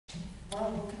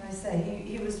Well, what can I say?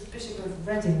 He was Bishop of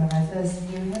Reading when I first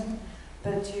knew him,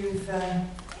 but you've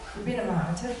been around,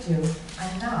 I told you,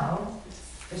 and now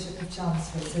Bishop of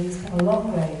Chelmsford, so he's come a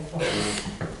long way from us.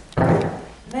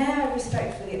 May I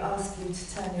respectfully ask you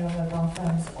to turn your mobile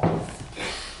phones off?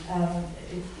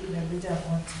 We don't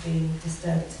want to be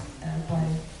disturbed by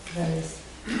various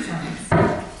sounds.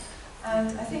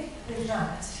 And I think with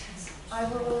that, I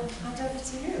will hand over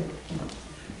to you.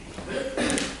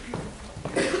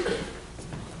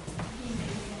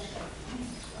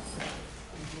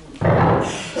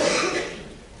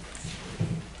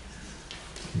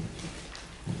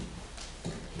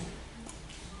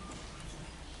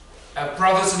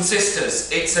 Brothers and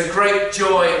sisters, it's a great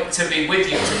joy to be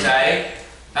with you today.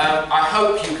 I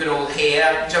hope you can all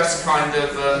hear, just kind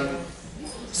of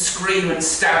scream and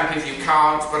stamp if you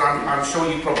can't, but I'm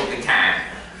sure you probably can.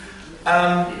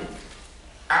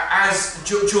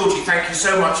 Georgie, thank you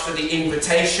so much for the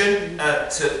invitation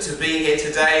to be here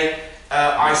today.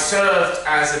 I served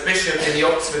as a bishop in the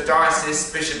Oxford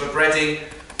Diocese, Bishop of Reading,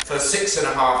 for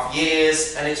 6.5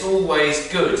 years, and it's always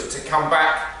good to come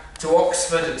back to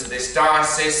Oxford and to this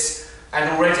diocese, and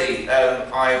already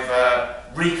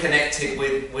I've reconnected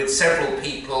with several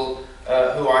people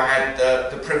who I had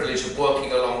the privilege of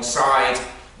working alongside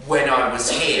when I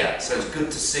was here. So it's good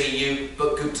to see you,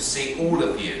 but good to see all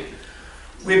of you.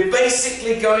 We're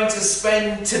basically going to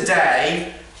spend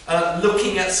today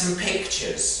looking at some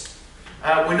pictures.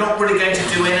 We're not really going to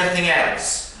do anything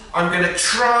else. I'm going to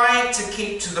try to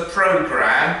keep to the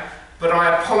programme, but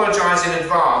I apologise in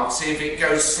advance if it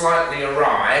goes slightly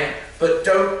awry, but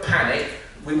don't panic.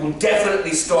 We will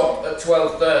definitely stop at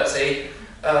 12:30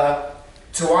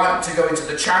 to go into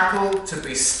the chapel, to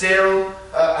be still,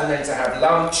 and then to have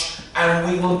lunch, and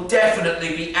we will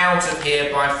definitely be out of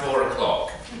here by 4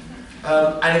 o'clock.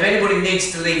 And if anybody needs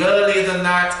to leave earlier than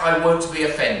that, I won't be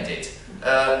offended.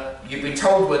 You've been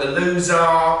told where the loos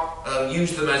are,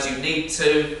 use them as you need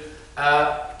to,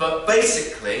 but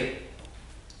basically,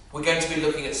 we're going to be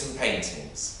looking at some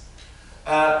paintings.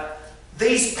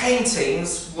 These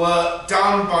paintings were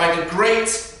done by the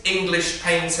great English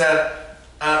painter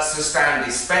Sir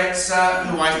Stanley Spencer,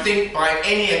 who I think by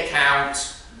any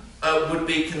account would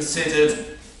be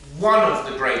considered one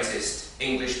of the greatest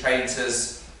English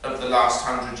painters of the last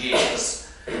 100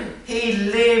 years. He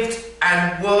lived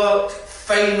and worked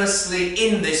famously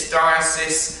in this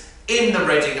diocese, in the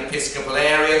Reading Episcopal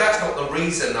area. That's not the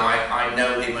reason I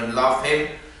know him and love him.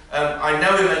 I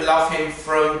know him and love him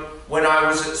from when I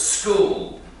was at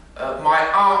school. My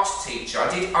art teacher, I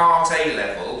did art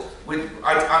A-level.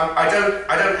 I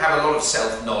don't have a lot of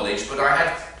self-knowledge, but I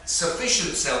had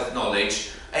sufficient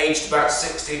self-knowledge, aged about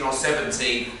 16 or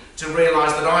 17, to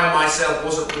realise that I myself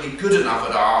wasn't really good enough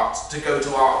at art to go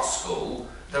to art school,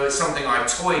 though it's something I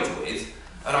toyed with.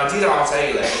 And I did art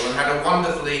A-level and had a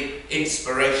wonderfully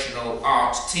inspirational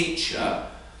art teacher,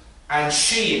 and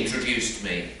she introduced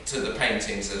me to the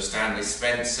paintings of Stanley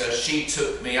Spencer. She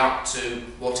took me up to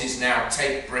what is now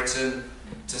Tate Britain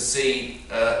to see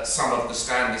some of the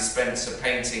Stanley Spencer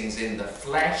paintings in the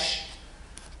flesh.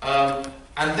 And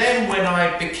then when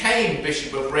I became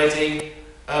Bishop of Reading,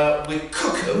 with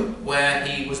Cookham, where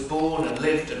he was born and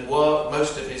lived and worked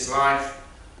most of his life,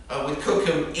 with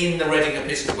Cookham in the Reading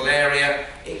Episcopal area,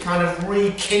 it kind of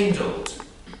rekindled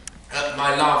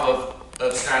my love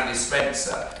of Stanley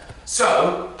Spencer.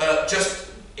 So,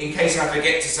 just in case I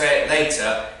forget to say it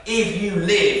later, if you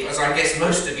live, as I guess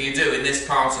most of you do in this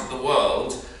part of the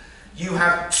world, you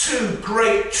have two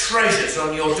great treasures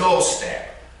on your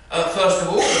doorstep. First of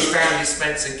all, the Stanley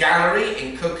Spencer Gallery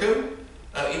in Cookham.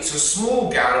 It's a small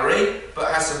gallery,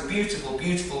 but has some beautiful,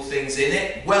 beautiful things in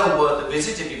it. Well worth a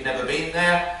visit if you've never been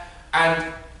there.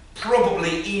 And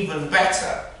probably even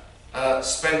better,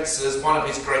 Spencer's, one of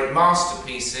his great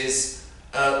masterpieces,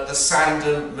 the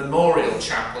Sandon Memorial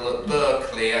Chapel at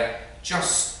Burghclere,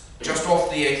 just off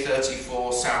the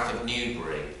A34 south of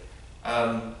Newbury.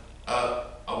 A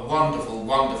wonderful,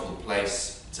 wonderful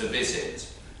place to visit.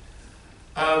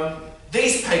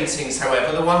 These paintings,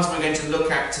 however, the ones we're going to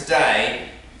look at today,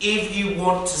 if you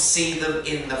want to see them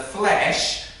in the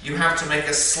flesh, you have to make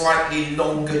a slightly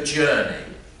longer journey.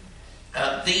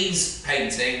 These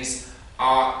paintings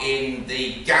are in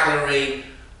the gallery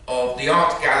of the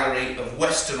Art Gallery of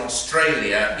Western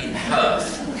Australia in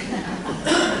Perth.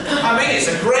 I mean, it's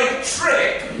a great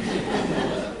trip,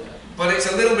 but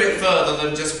it's a little bit further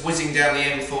than just whizzing down the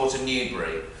M4 to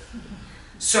Newbury.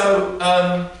 So,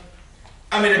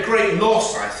 I mean, a great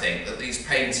loss, I think, that these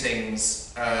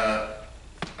paintings are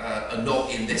not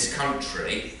in this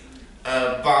country,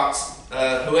 but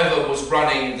whoever was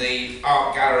running the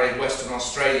Art Gallery of Western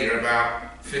Australia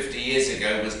about 50 years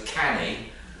ago was canny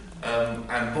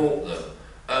and bought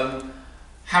them.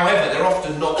 However, they're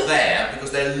often not there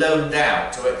because they're loaned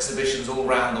out to exhibitions all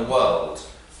around the world.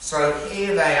 So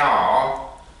here they are,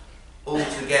 all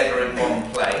together in one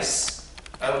place.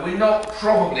 We're not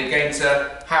probably going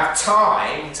to have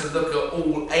time to look at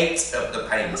all 8 of the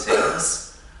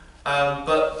paintings,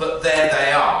 but there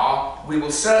they are. We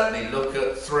will certainly look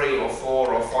at 3 or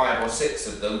 4 or 5 or 6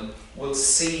 of them. We'll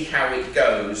see how it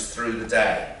goes through the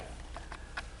day.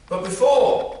 But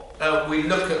before we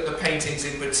look at the paintings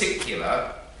in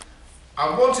particular,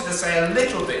 I wanted to say a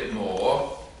little bit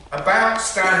more about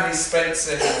Stanley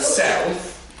Spencer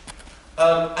himself,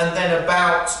 and then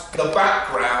about the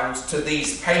background to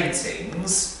these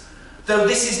paintings, though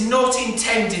this is not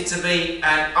intended to be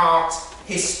an art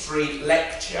history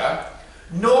lecture,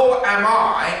 nor am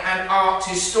I an art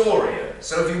historian.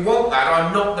 So if you want that,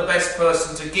 I'm not the best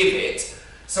person to give it.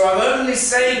 So I'm only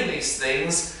saying these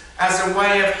things as a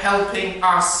way of helping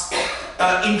us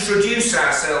introduce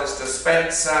ourselves to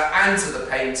Spencer and to the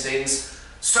paintings,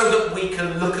 so that we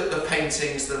can look at the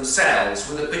paintings themselves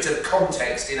with a bit of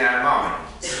context in our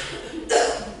minds.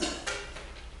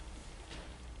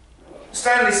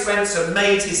 Stanley Spencer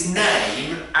made his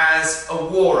name as a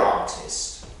war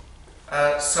artist.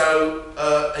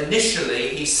 Initially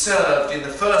he served in the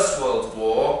First World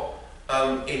War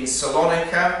in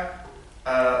Salonika,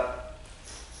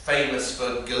 famous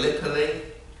for Gallipoli.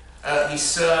 He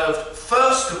served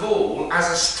first of all as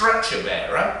a stretcher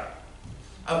bearer,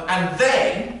 and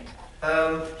then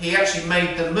he actually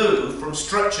made the move from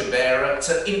stretcher bearer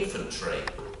to infantry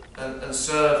and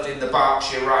served in the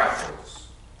Berkshire Rifles.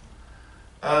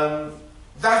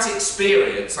 That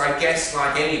experience, I guess,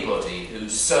 like anybody who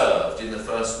served in the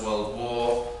First World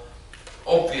War,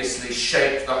 obviously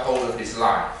shaped the whole of his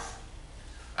life.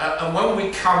 And when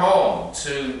we come on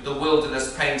to the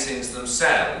wilderness paintings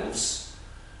themselves,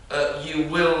 you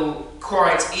will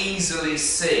quite easily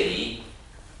see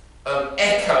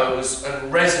echoes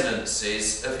and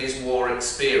resonances of his war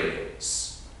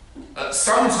experience.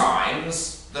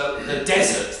 Sometimes the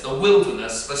desert, the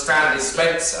wilderness for Stanley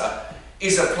Spencer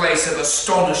is a place of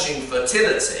astonishing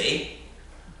fertility,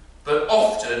 but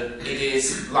often it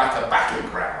is like a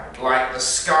battleground, like the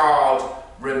scarred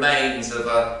remains of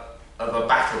a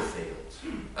battlefield.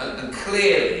 And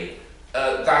clearly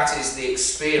that is the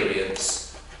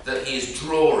experience that he is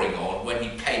drawing on when he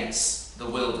paints the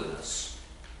wilderness.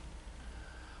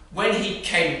 When he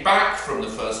came back from the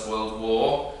First World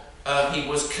War, he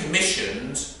was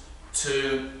commissioned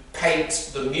to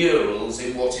paint the murals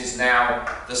in what is now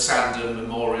the Sandon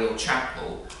Memorial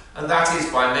Chapel, and that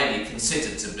is by many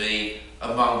considered to be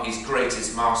among his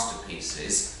greatest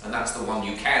masterpieces, and that's the one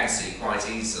you can see quite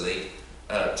easily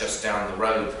just down the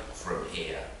road from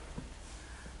here.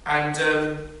 And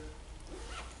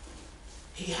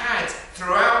he had,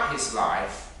 throughout his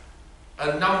life,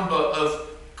 a number of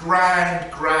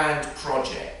grand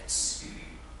projects.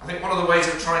 I think one of the ways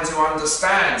of trying to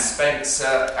understand Spencer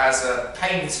as a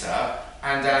painter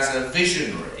and as a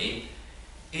visionary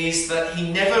is that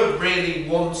he never really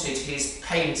wanted his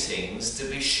paintings to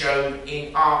be shown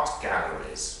in art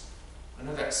galleries. I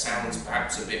know that sounds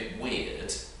perhaps a bit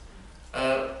weird,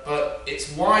 but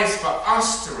it's wise for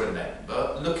us to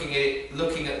remember,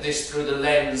 looking at this through the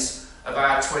lens of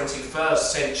our 21st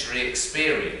century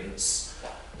experience,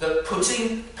 that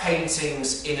putting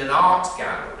paintings in an art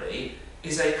gallery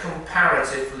is a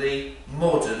comparatively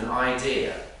modern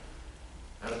idea.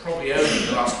 Probably only in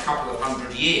the last couple of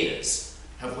 100 years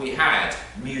have we had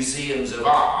museums of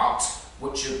art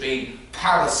which have been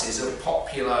palaces of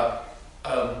popular,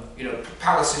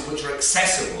 palaces which are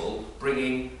accessible,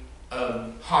 bringing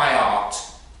high art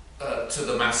to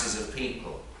the masses of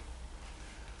people.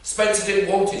 Spencer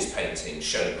didn't want his paintings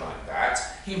shown like that.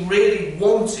 He really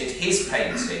wanted his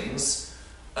paintings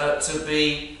to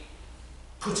be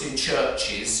put in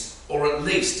churches, or at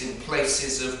least in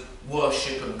places of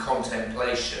worship and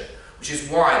contemplation, which is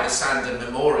why the Sandon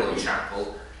Memorial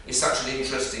Chapel is such an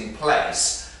interesting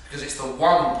place, because it's the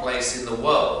one place in the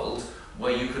world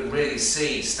where you can really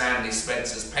see Stanley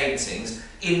Spencer's paintings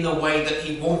in the way that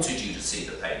he wanted you to see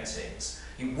the paintings.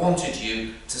 He wanted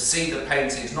you to see the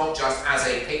paintings not just as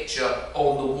a picture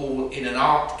on the wall in an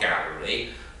art gallery,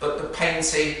 but the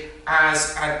painting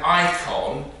as an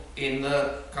icon in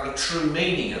the kind of true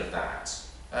meaning of that.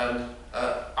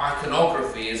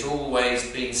 Iconography has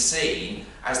always been seen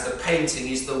as the painting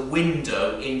is the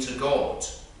window into God.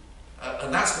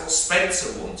 And that's what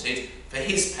Spencer wanted for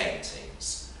his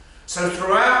paintings. So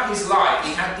throughout his life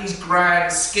he had these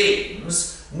grand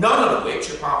schemes, none of which,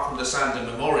 apart from the Sandon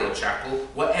Memorial Chapel,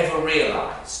 were ever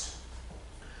realised.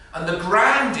 And the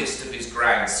grandest of his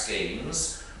grand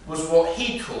schemes was what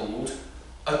he called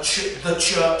the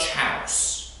church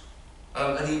house.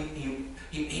 And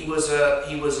he was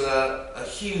a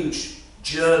huge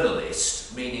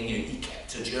journalist, meaning he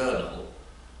kept a journal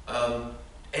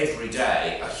every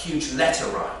day, a huge letter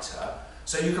writer.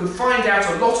 So you can find out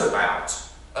a lot about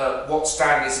what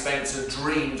Stanley Spencer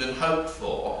dreamed and hoped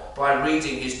for by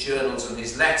reading his journals and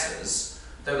his letters.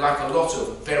 Though, like a lot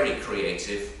of very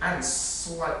creative and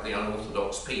slightly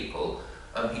unorthodox people,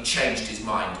 he changed his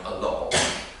mind a lot.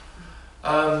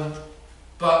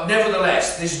 But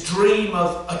nevertheless, this dream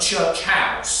of a church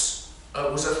house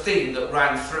was a theme that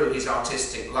ran through his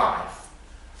artistic life.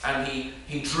 And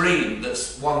he dreamed that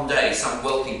one day some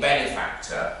wealthy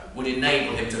benefactor would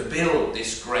enable him to build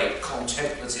this great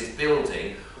contemplative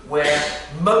building where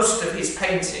most of his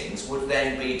paintings would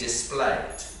then be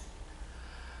displayed.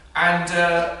 And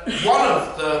one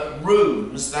of the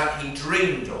rooms that he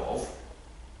dreamed of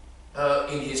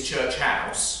in his church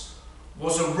house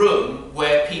was a room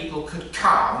where people could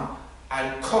come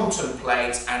and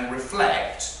contemplate and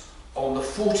reflect on the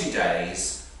 40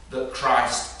 days that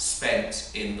Christ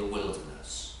spent in the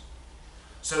wilderness.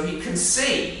 So he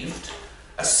conceived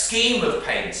a scheme of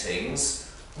paintings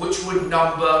which would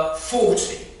number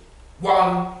 40,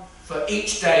 one for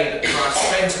each day that Christ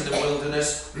spent in the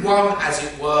wilderness, one, as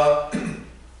it were,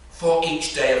 for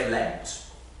each day of Lent.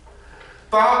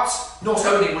 But not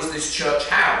only was this church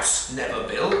house never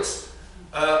built,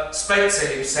 Spencer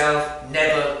himself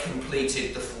never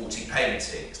completed the 40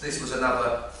 paintings. This was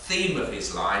another theme of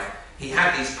his life. He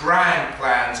had these grand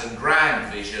plans and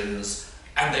grand visions,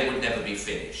 and they would never be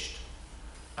finished.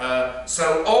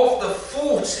 So of the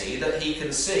 40 that he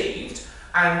conceived,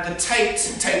 and the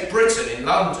Tate Britain in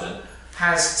London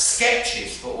has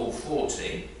sketches for all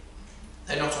 40.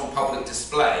 They're not on public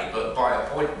display, but by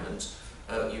appointment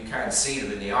you can see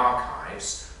them in the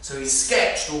archives. So he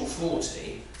sketched all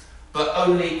 40, but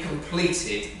only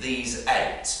completed these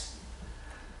 8.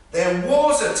 There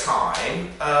was a time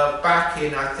back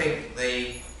in, I think,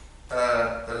 the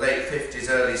late 50s,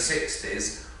 early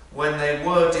 60s, when they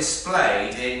were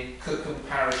displayed in Cookham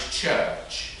Parish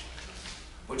Church,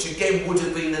 which again would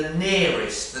have been the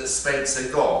nearest that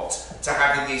Spencer got to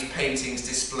having these paintings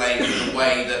displayed in the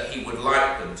way that he would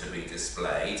like them to be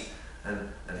displayed.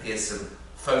 And here's some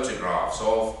photographs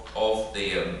of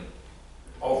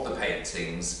the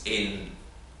paintings in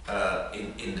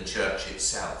the church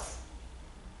itself.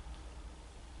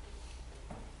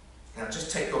 Now,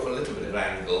 just take off a little bit of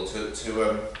angle to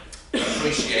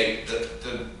appreciate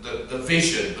the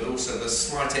vision, but also the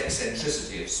slight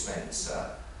eccentricity of Spencer.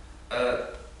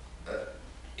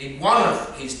 In one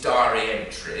of his diary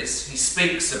entries, he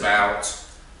speaks about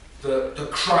the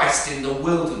Christ in the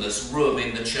wilderness room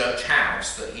in the church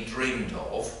house that he dreamed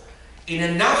of. In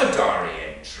another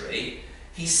diary entry,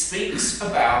 he speaks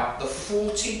about the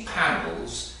 40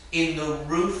 panels in the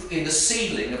roof, in the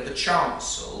ceiling of the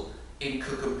chancel in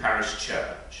Cookham Parish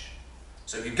Church.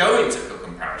 So if you go into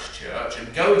Cookham Parish Church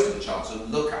and go into the chancel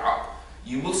and look up,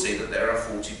 you will see that there are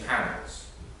 40 panels.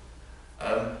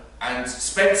 And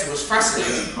Spencer was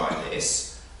fascinated by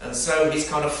this, and so his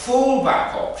kind of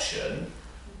fallback option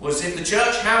was, if the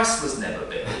church house was never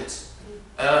built,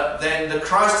 then the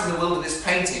Christ in the Wilderness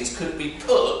paintings could be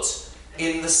put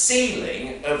in the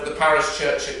ceiling of the parish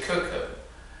church at Cookham.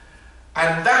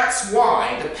 And that's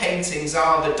why the paintings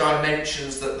are the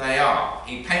dimensions that they are.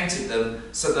 He painted them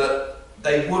so that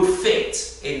they would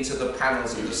fit into the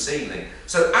panels of the ceiling.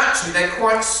 So actually they're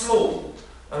quite small.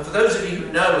 And for those of you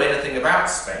who know anything about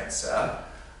Spencer,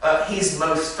 his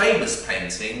most famous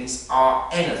paintings are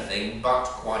anything but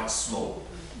quite small.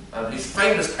 His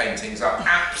famous paintings are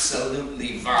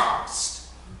absolutely vast.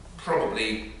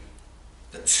 Probably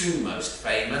the 2 most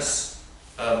famous,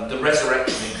 the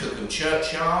Resurrection in Cookham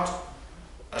Churchyard,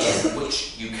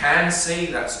 which you can see,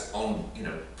 that's on,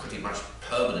 pretty much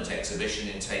permanent exhibition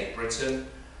in Tate Britain.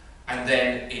 And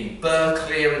then in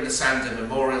Berkeley, in the Sandon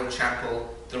Memorial Chapel,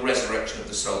 the Resurrection of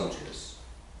the Soldiers.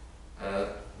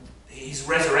 His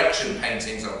resurrection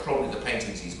paintings are probably the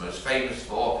paintings he's most famous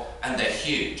for, and they're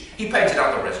huge. He painted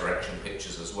other resurrection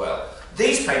pictures as well.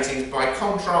 These paintings, by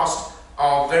contrast,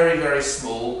 are very, very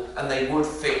small, and they would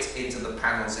fit into the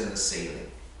panels in the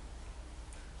ceiling.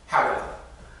 However,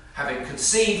 having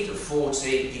conceived of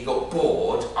 40, he got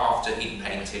bored after he'd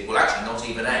painted, well, actually not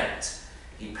even 8.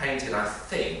 He painted, I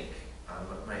think,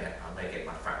 I may get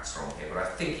my facts wrong here, but I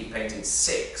think he painted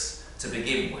 6 to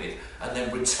begin with, and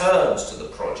then returned to the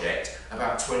project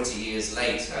about 20 years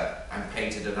later and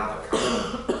painted another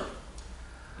couple.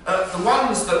 The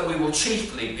ones that we will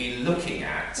chiefly be looking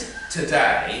at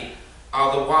today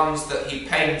are the ones that he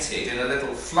painted in a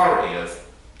little flurry of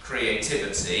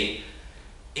creativity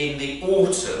in the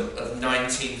autumn of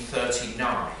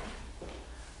 1939.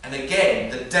 And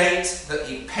again, the date that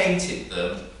he painted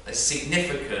them is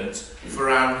significant for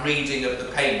our reading of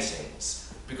the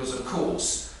paintings, because of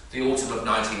course the autumn of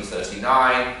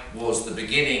 1939 was the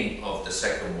beginning of the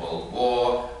Second World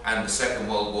War, and the Second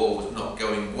World War was not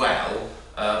going well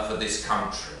for this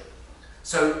country.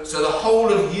 So the whole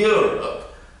of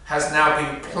Europe has now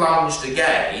been plunged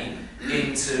again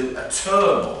into a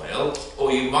turmoil,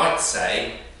 or you might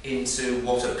say into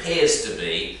what appears to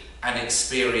be an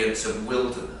experience of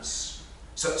wilderness.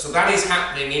 So that is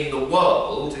happening in the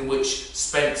world in which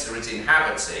Spencer is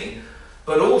inhabiting,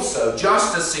 but also,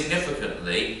 just as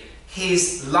significantly,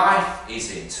 his life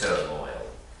is in turmoil.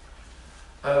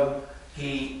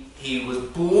 He was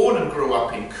born and grew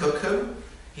up in Cookham.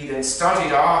 He then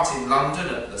studied art in London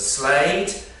at the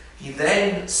Slade. He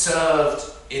then served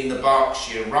in the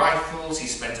Berkshire Rifles. He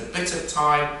spent a bit of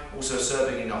time also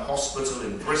serving in a hospital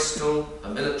in Bristol, a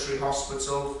military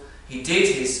hospital. He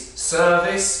did his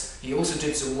service. He also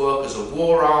did some work as a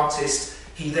war artist.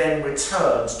 He then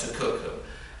returned to Cookham.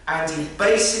 And he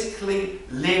basically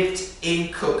lived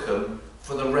in Cookham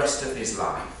for the rest of his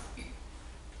life.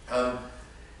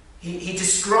 He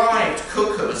described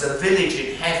Cookham as a village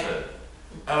in heaven.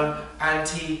 And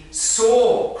he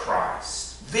saw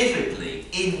Christ vividly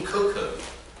in Cookham.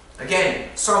 Again,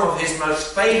 some of his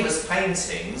most famous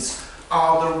paintings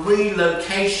are the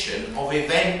relocation of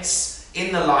events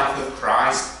in the life of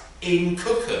Christ in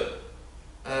Cookham.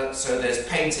 So there's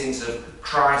paintings of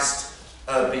Christ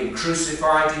being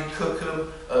crucified in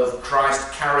Cookham, of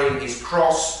Christ carrying his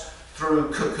cross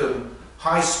through Cookham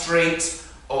High Street,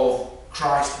 of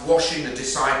Christ washing the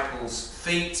disciples'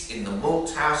 feet in the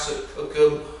malt house at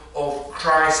Cookham, of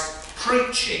Christ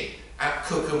preaching at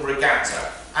Cookham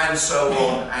Regatta, and so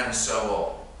on and so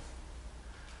on.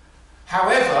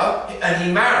 However, and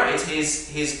he married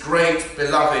his great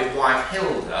beloved wife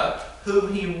Hilda,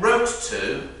 whom he wrote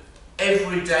to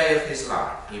every day of his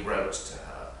life. He wrote to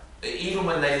her. Even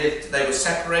when they lived, they were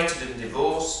separated and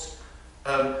divorced,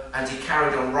 and he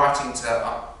carried on writing to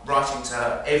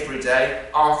her every day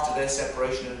after their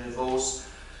separation and divorce.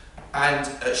 And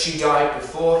she died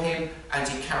before him, and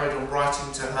he carried on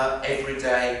writing to her every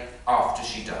day after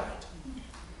she died.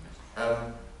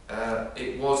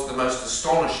 It was the most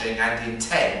astonishing and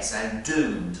intense and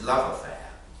doomed love affair.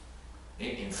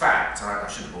 In fact, I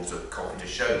should have brought a copy to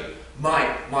show you.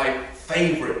 My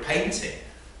favourite painting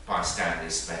by Stanley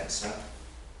Spencer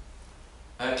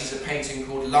is a painting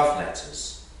called Love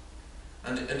Letters.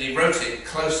 And he wrote it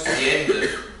close to the end of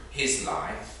his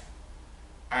life.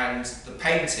 And the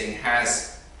painting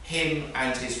has him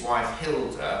and his wife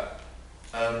Hilda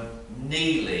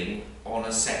kneeling on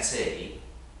a settee,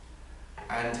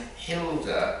 and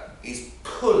Hilda is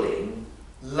pulling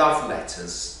love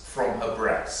letters from her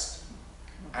breast,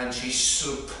 and she's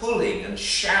sort of pulling and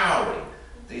showering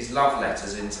these love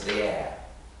letters into the air,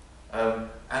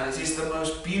 and it is the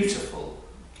most beautiful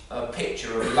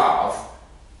picture of love.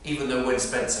 Even though when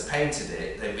Spencer painted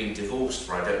it, they'd been divorced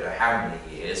for I don't know how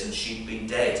many years, and she'd been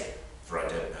dead for I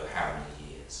don't know how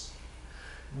many years.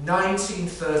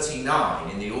 1939,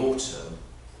 in the autumn,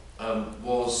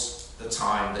 was the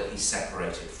time that he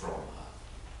separated from her.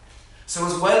 So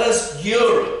as well as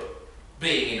Europe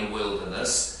being in a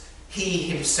wilderness, he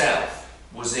himself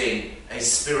was in a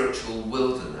spiritual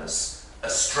wilderness,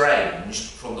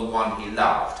 estranged from the one he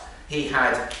loved. He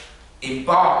had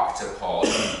embarked upon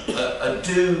a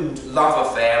doomed love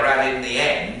affair, and in the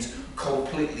end,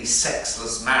 completely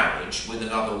sexless marriage with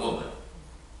another woman.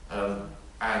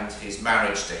 And his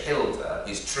marriage to Hilda,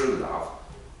 his true love,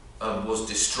 was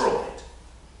destroyed.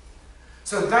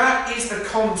 So that is the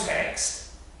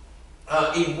context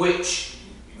in which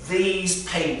these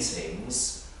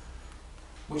paintings,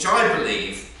 which I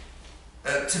believe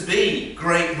to be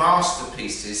great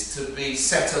masterpieces, to be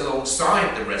set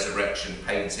alongside the resurrection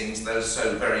paintings, though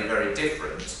so very, very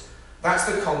different, that's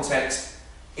the context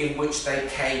in which they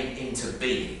came into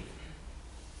being.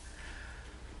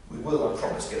 We will, I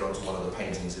promise, get onto one of the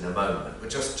paintings in a moment, but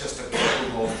just a couple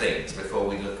more things before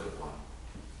we look at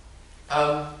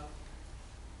one.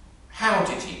 How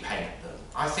did he paint them?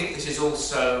 I think this is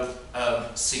also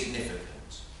significant.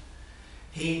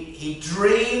 He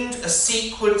dreamed a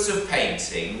sequence of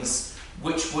paintings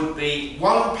which would be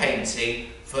one painting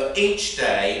for each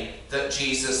day that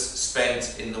Jesus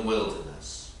spent in the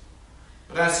wilderness.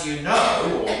 But as you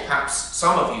know, or perhaps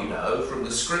some of you know from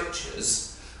the scriptures,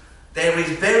 there is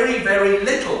very, very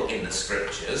little in the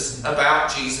scriptures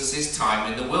about Jesus'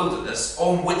 time in the wilderness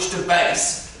on which to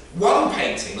base one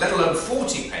painting, let alone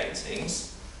 40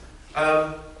 paintings.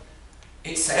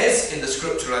 It says in the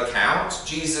scriptural account,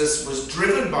 Jesus was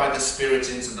driven by the Spirit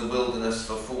into the wilderness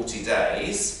for 40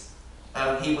 days.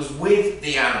 He was with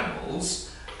the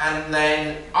animals, and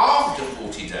then after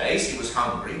 40 days, he was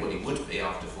hungry, well, he would be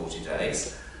after 40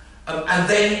 days, and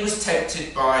then he was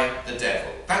tempted by the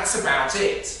devil. That's about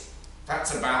it.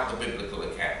 That's about the biblical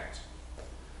account.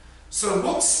 So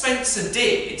what Spencer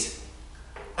did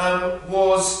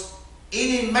was,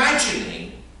 in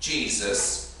imagining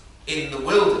Jesus in the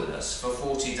wilderness for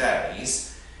 40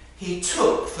 days, he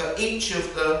took for each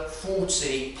of the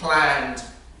 40 planned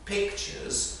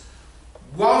pictures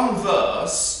one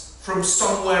verse from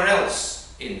somewhere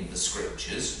else in the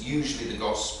scriptures, usually the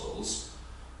Gospels,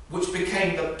 which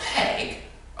became the peg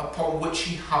upon which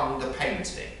he hung the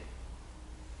painting.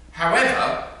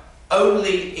 However,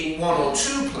 only in one or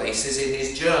two places in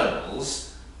his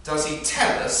journals does he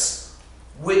tell us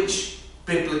which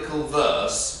biblical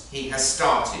verse he has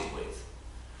started with.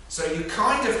 So you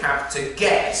kind of have to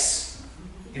guess,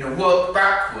 work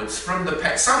backwards from the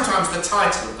painting. Sometimes the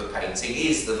title of the painting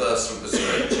is the verse from the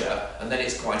scripture, and then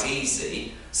it's quite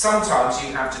easy. Sometimes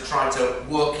you have to try to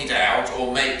work it out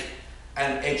or make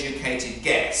an educated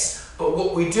guess. But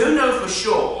what we do know for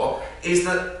sure is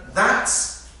that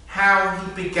that's how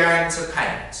he began to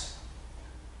paint.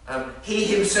 He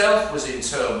himself was in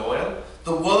turmoil.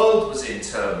 The world was in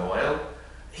turmoil.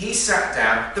 He sat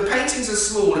down. The paintings are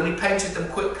small, and he painted them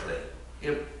quickly.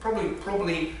 It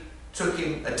probably took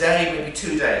him a day, maybe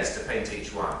 2 days to paint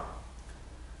each one.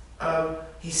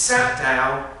 He sat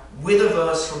down with a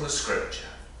verse from the scripture.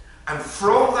 And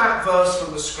from that verse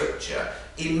from the scripture,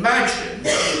 imagined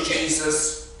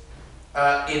Jesus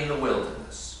in the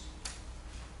wilderness.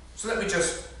 So let me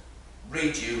just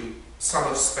read you some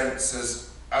of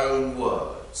Spencer's own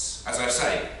words. As I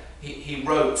say, he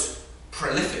wrote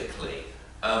prolifically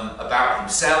about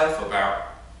himself,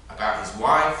 about his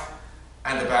wife,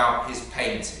 and about his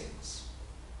paintings.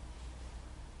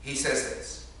 He says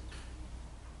this,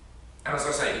 and as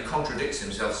I say, he contradicts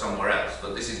himself somewhere else,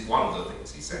 but this is one of the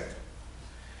things he said.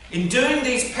 In doing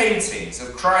these paintings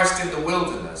of Christ in the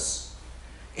wilderness,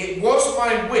 it was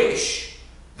my wish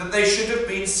that they should have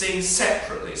been seen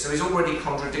separately. So he's already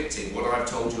contradicting what I've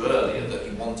told you earlier, that he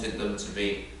wanted them to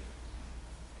be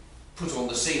put on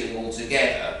the ceiling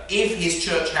altogether. If his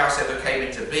church house ever came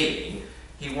into being,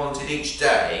 he wanted each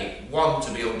day one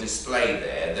to be on display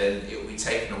there, then it would be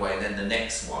taken away, and then the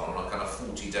next one on a kind of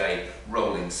 40-day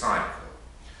rolling cycle.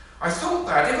 I thought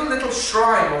that if a little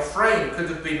shrine or frame could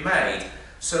have been made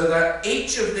so that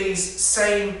each of these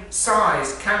same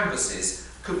size canvases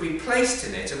could be placed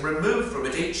in it and removed from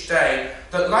it each day,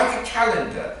 that like a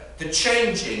calendar, the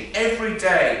changing every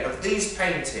day of these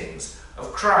paintings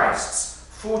of Christ's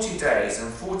 40 days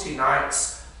and 40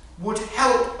 nights would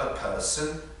help a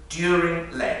person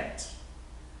during Lent.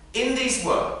 In these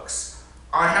works,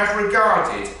 I have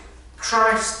regarded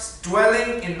Christ's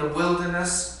dwelling in the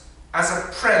wilderness as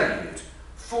a prelude,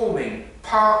 forming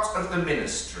part of the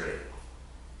ministry.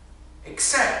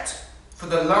 Except for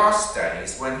the last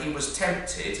days when he was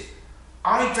tempted,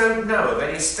 I don't know of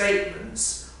any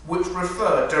statements which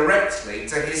refer directly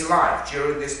to his life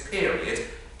during this period,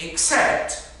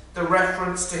 except the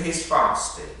reference to his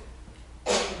fasting.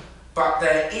 But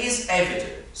there is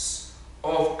evidence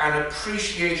of an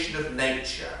appreciation of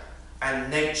nature and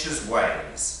nature's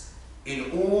ways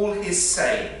in all his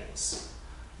sayings.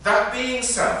 That being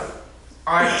so,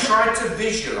 I have tried to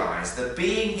visualize the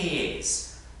being he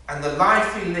is and the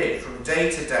life he lived from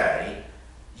day to day,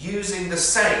 using the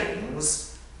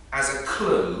sayings as a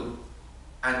clue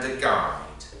and a guide.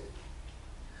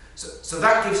 So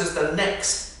that gives us the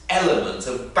next element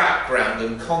of background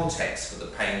and context for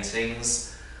the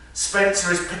paintings.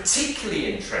 Spencer is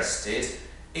particularly interested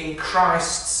in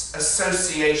Christ's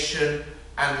association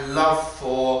and love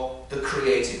for the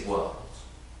created world.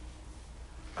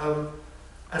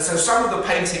 And so some of the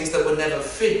paintings that were never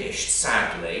finished,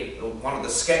 sadly, one of the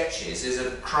sketches is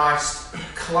of Christ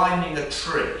climbing a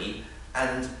tree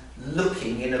and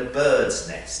looking in a bird's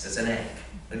nest as an egg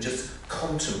and just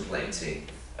contemplating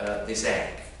this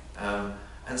egg.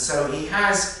 And so he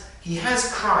has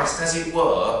Christ, as it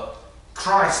were,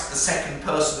 Christ, the second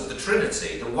person of the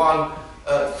Trinity, the one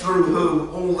through whom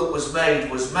all that was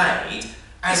made,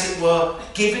 as it were,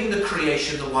 giving the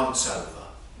creation the once-over.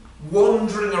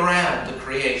 Wandering around the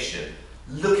creation,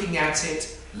 looking at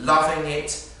it, loving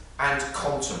it, and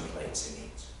contemplating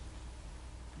it.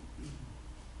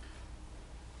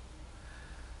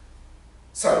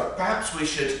 So, perhaps we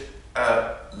should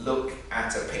look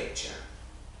at a picture.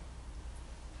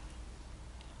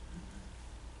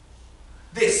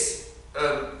 This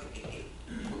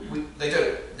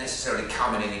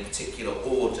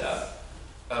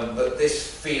but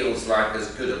this feels like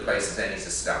as good a place as any to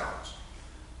start.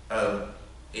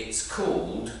 It's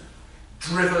called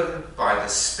Driven by the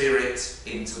Spirit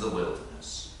into the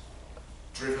Wilderness.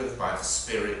 Driven by the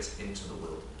Spirit into the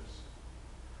Wilderness.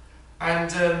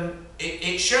 And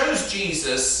it shows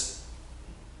Jesus,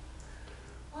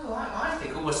 well, I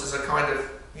think almost as a kind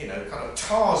of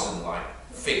Tarzan-like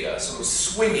figure, sort of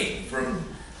swinging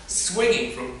from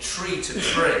tree to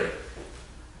tree.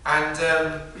 And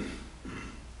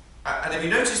if you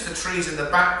notice the trees in the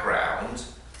background,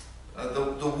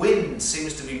 the wind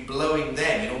seems to be blowing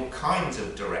them in all kinds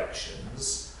of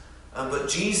directions, but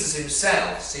Jesus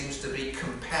himself seems to be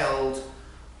compelled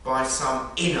by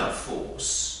some inner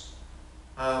force,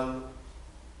 the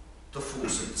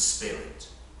force of the Spirit.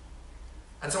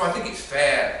 And so I think it's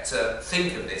fair to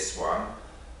think of this one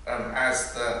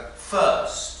as the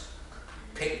first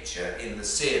picture in the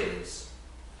series.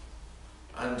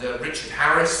 And Richard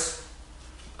Harris,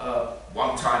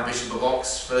 one-time Bishop of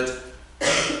Oxford,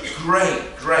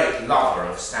 great lover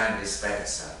of Stanley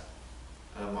Spencer.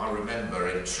 I remember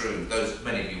in true,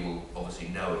 many of you will obviously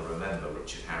know and remember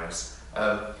Richard Harris.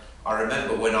 I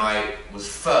remember when I was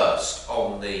first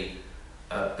on the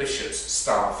Bishop's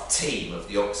staff team of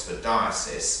the Oxford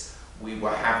Diocese, we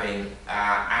were having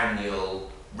our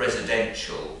annual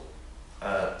residential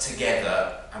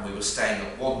together, and we were staying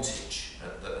at Wantage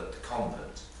at the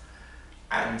convent.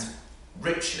 And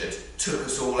Richard took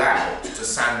us all out to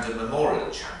Sandon Memorial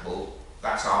Chapel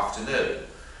that afternoon,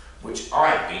 which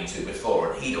I'd been to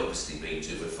before, and he'd obviously been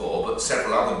to before, but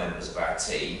several other members of our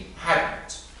team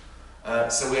hadn't.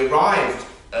 So we arrived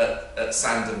at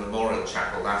Sandon Memorial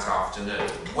Chapel that afternoon,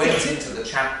 went into the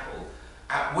chapel,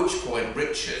 at which point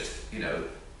Richard,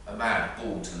 a man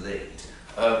born to lead,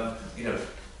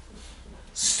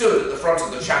 stood at the front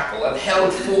of the chapel and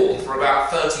held forth for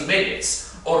about 30 minutes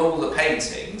on all the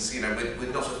paintings,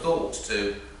 with not a thought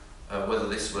to whether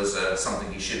this was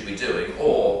something he should be doing,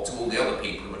 or to all the other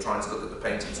people who were trying to look at the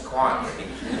paintings quietly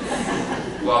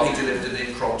while he delivered an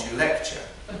impromptu lecture.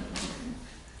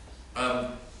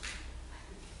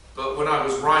 But when I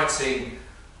was writing,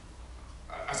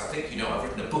 as I think you know, I've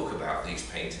written a book about these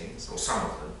paintings, or some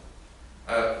of them.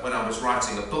 When I was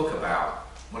writing the book about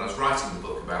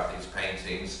these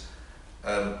paintings,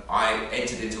 I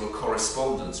entered into a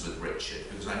correspondence with Richard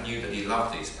because I knew that he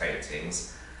loved these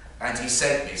paintings, and he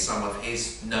sent me some of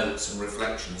his notes and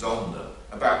reflections on them.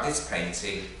 About this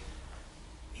painting,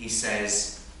 he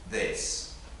says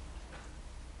this: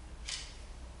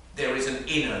 "There is an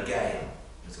inner gale."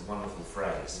 It's a wonderful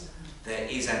phrase. There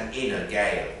is an inner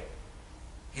gale.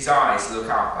 His eyes look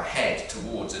up ahead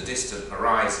towards a distant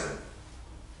horizon.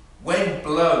 When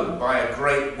blown by a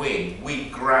great wind, we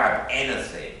grab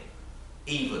anything,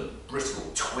 even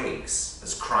brittle twigs,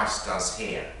 as Christ does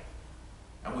here.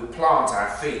 And we plant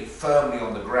our feet firmly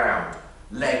on the ground,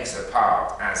 legs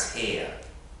apart as here.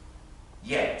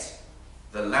 Yet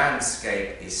the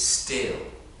landscape is still.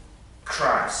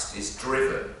 Christ is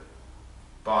driven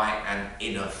by an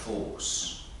inner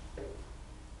force.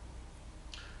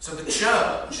 So the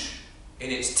church, in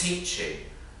its teaching,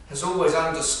 has always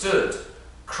understood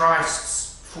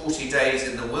Christ's 40 days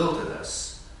in the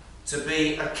wilderness to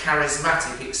be a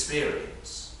charismatic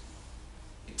experience.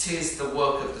 It is the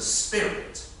work of the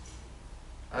Spirit.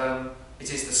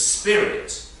 It is the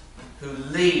Spirit who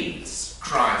leads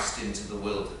Christ into the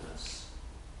wilderness.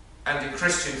 And in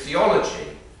Christian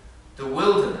theology, the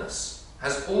wilderness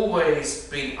has always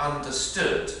been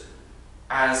understood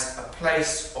as a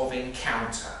place of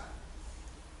encounter,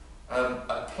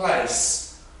 a place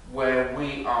where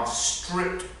we are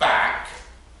stripped back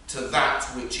to that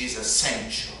which is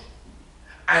essential.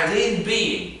 And in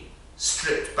being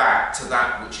stripped back to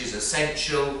that which is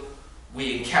essential,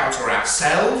 we encounter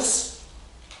ourselves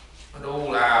and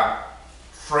all our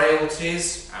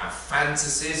frailties, our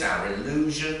fantasies, our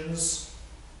illusions,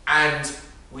 and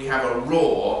we have a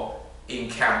raw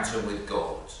encounter with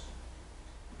God.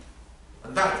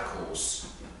 And that, of course,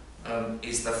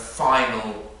 is the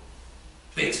final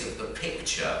bit of the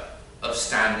picture of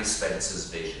Stanley Spencer's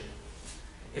vision.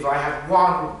 If I have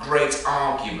one great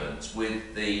argument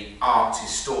with the art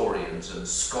historians and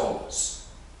scholars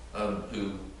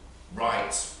who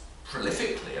write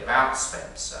prolifically about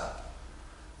Spencer,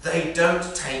 they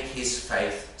don't take his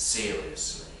faith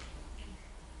seriously.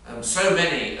 So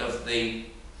many in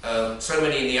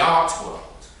the art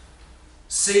world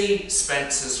see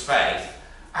Spencer's faith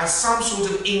as some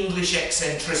sort of English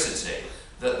eccentricity.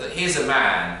 That here's a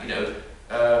man,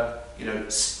 in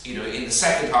the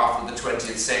second half of the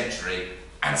 20th century,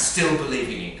 and still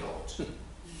believing in God.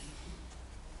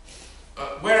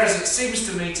 Whereas it seems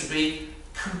to me to be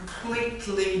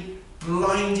completely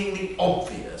blindingly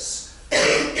obvious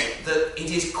that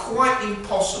it is quite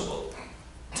impossible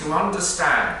to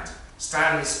understand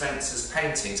Stanley Spencer's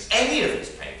paintings, any of his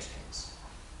paintings,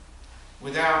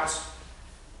 without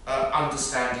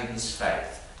understanding his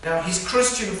faith. Now, his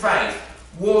Christian faith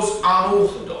was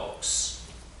unorthodox.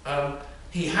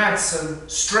 He had some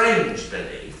strange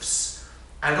beliefs,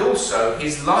 and also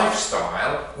his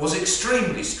lifestyle was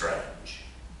extremely strange.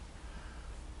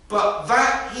 But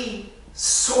that he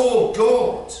saw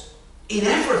God in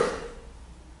everything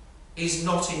is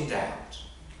not in doubt.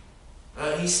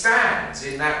 He stands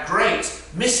in that great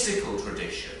mystical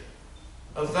tradition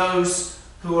of those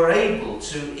who are able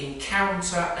to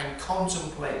encounter and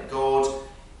contemplate God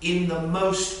in the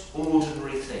most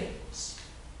ordinary things.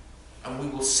 And we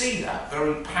will see that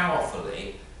very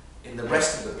powerfully in the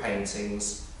rest of the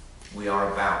paintings we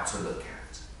are about to look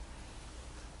at.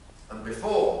 And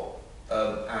before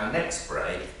our next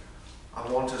break, I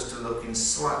want us to look in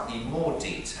slightly more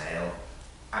detail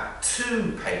at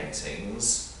two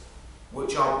paintings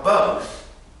which are both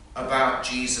about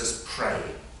Jesus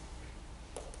praying.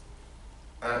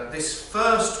 This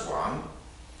first one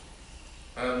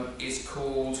is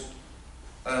called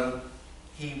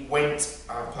He Went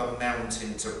Up a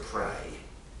Mountain to Pray.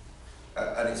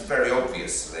 And it's very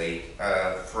obviously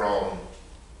from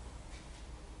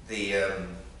the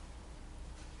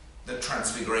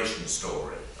Transfiguration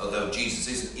story, although Jesus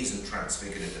isn't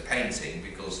transfigured in the painting,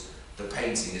 because the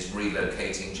painting is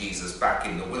relocating Jesus back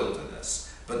in the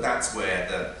wilderness. But that's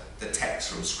where the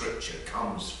text from Scripture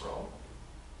comes from.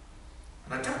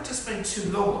 And I don't want to spend too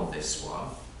long on this one.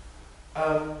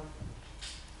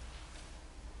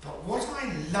 But what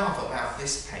I love about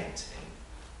this painting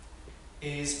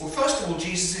is, well, first of all,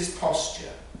 Jesus'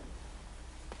 posture.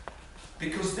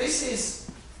 Because this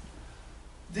is,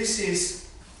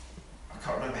 I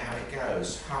can't remember how it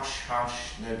goes. Hush,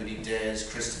 hush, nobody dares.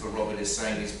 Christopher Robin is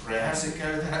saying his prayer. How does it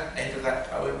go, that end of that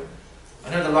poem? I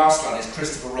know the last line is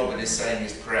Christopher Robin is saying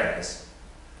his prayers.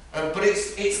 But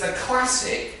it's the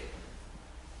classic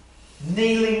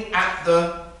kneeling at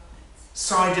the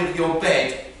side of your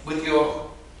bed with your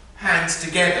hands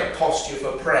together posture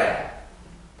for prayer.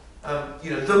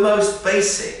 The most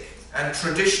basic and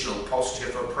traditional posture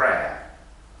for prayer.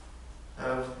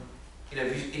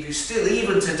 If you still,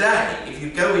 even today, if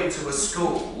you go into a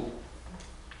school,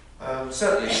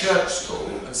 certainly a church school,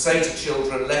 and say to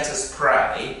children, let us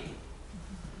pray,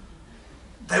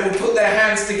 they will put their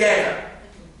hands together.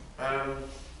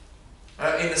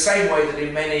 In the same way that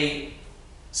in many,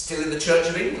 still in the Church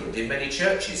of England, in many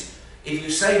churches, if you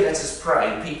say let us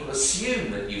pray, people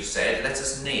assume that you've said let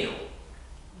us kneel.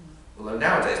 Although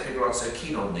nowadays people aren't so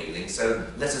keen on kneeling, so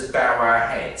let us bow our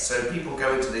heads. So people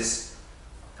go into this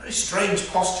very strange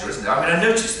posture, isn't it? I mean, I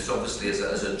noticed this obviously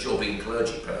as a jobbing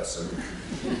clergy person.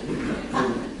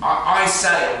 I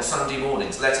say on Sunday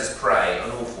mornings, let us pray,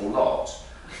 an awful lot.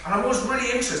 And I'm always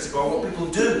really interested by what people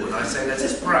do when I say let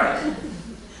us pray.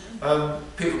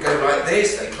 People go like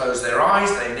this, they close their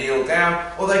eyes, they kneel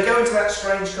down, or they go into that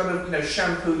strange kind of,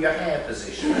 shampoo your hair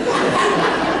position in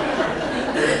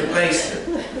the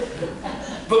basement.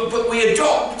 But we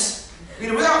adopt,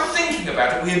 without thinking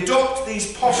about it, we adopt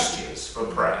these postures for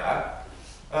prayer,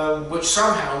 which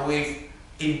somehow we've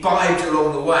imbibed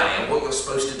along the way, and what you're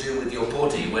supposed to do with your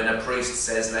body when a priest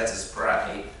says, let us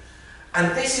pray.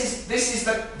 And this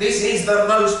is the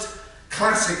most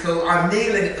classical, I'm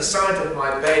kneeling at the side of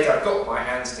my bed, I've got my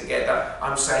hands together,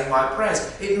 I'm saying my prayers.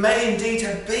 It may indeed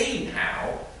have been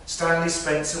how Stanley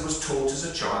Spencer was taught as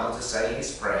a child to say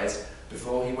his prayers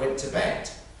before he went to bed.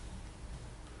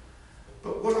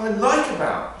 But what I like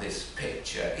about this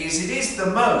picture is it is the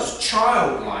most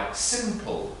childlike,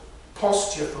 simple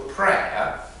posture for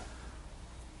prayer,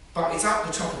 but it's up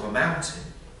the top of a mountain.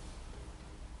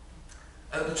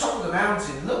 At the top of the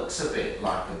mountain looks a bit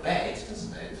like a bed,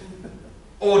 doesn't it?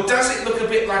 Or does it look a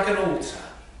bit like an altar?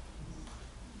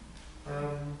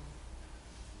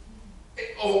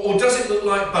 Or does it look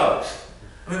like both?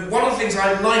 I mean, one of the things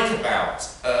I like about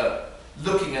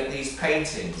looking at these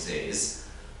paintings is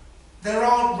there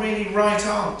aren't really right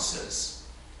answers.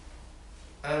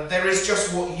 There is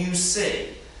just what you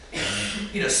see.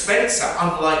 Spencer,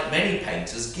 unlike many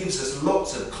painters, gives us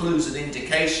lots of clues and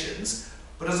indications,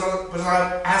 but as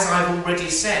I've already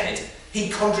said, he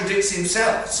contradicts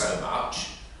himself so much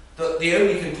that the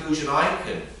only conclusion I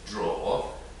can draw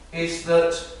is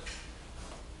that,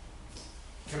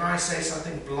 can I say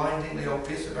something blindingly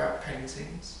obvious about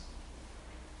paintings?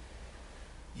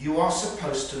 You are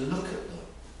supposed to look at them.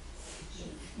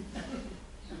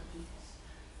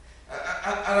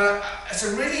 It's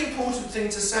a really important thing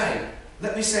to say.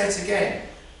 Let me say it again.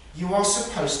 You are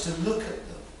supposed to look at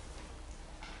them.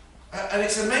 And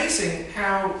it's amazing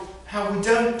how we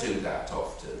don't do that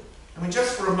often. I mean,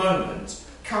 just for a moment,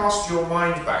 cast your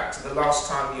mind back to the last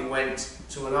time you went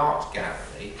to an art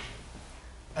gallery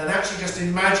and actually just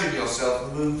imagine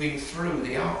yourself moving through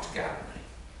the art gallery.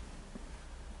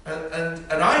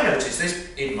 And I notice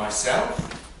this in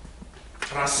myself,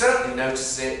 and I certainly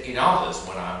notice it in others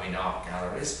when I'm in art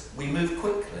galleries. We move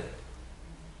quickly.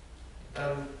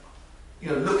 You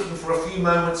know, looking for a few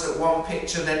moments at one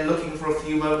picture, then looking for a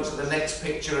few moments at the next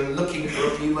picture, and looking for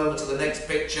a few moments at the next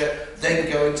picture, then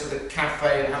going to the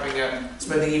cafe and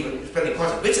spending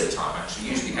quite a bit of time actually,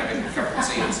 usually having a cup of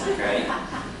tea and some cake.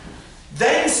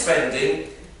 Then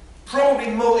spending, probably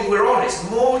more, if we're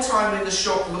honest, more time in the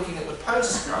shop looking at the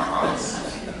postcards.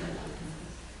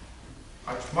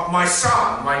 My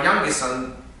son, my youngest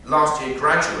son, last year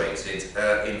graduated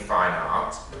in fine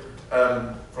art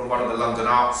from one of the London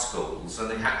art schools, and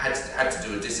he had to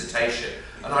do a dissertation.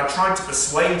 And I tried to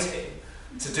persuade him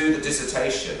to do the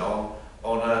dissertation on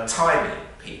timing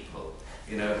people,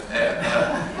 you know,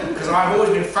 because I've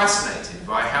always been fascinated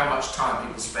by how much time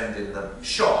people spend in the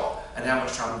shop and how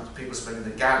much time people spend in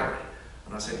the gallery.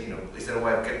 And I said, you know, is there a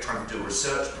way of trying to do a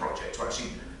research project to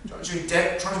actually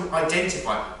try to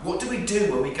identify what do we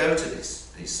do when we go to these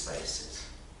spaces?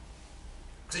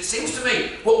 Because it seems to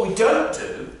me what we don't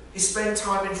do is spend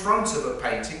time in front of a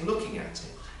painting looking at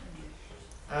it.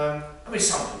 I mean,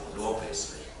 some people do,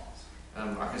 obviously.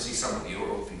 I can see some of you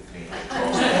are thinking,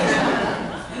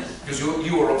 because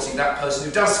you are obviously that person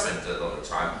who does spend a lot of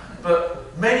time,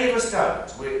 but many of us don't.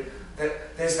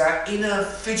 There's that inner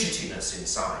fidgetiness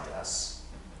inside us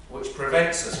which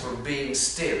prevents us from being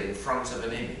still in front of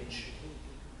an image.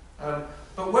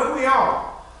 But when we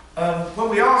are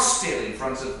still in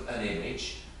front of an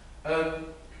image,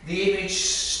 the image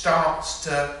starts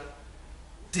to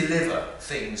deliver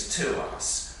things to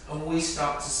us, and we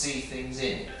start to see things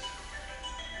in it.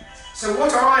 So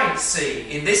what I see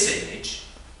in this image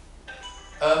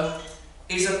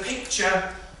is a picture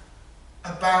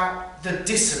about the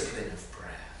discipline of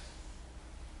prayer.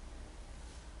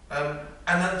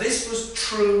 And that this was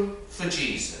true for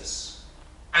Jesus,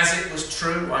 as it was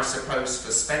true, I suppose,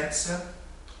 for Spencer,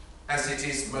 as it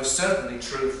is most certainly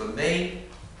true for me,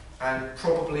 and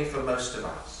probably for most of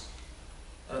us.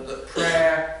 That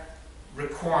prayer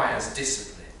requires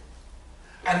discipline.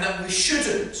 And that we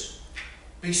shouldn't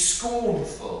be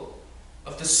scornful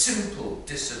of the simple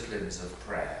disciplines of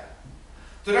prayer.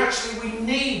 That actually we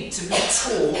need to be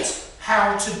taught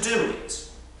how to do it.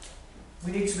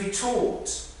 We need to be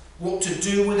taught what to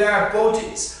do with our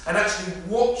bodies. And actually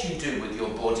what you do with your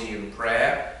body in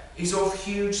prayer is of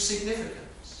huge significance.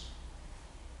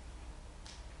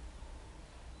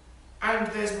 And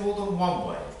there's more than one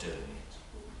way of doing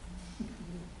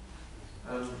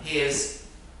it. Here's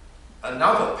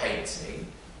another painting,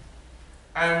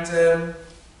 and there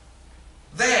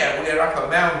we're up a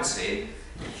mountain.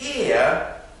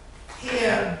 Here,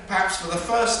 perhaps for the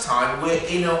first time, we're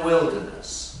in a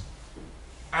wilderness.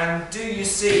 And do you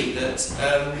see that,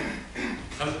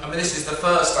 I mean, this is the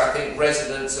first, I think,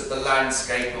 resonance of the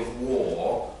landscape of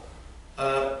war.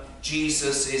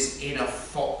 Jesus is in a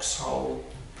foxhole,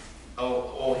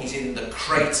 or he's in the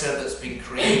crater that's been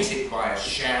created by a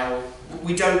shell.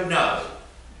 We don't know.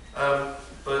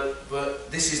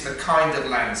 But this is the kind of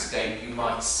landscape you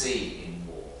might see in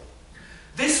war.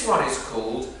 This one is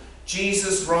called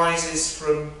Jesus Rises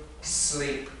from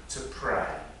Sleep to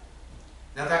Pray.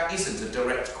 Now that isn't a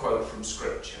direct quote from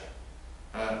Scripture.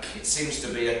 It seems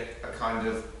to be a kind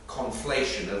of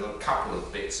conflation of a couple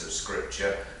of bits of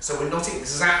Scripture, so we're not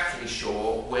exactly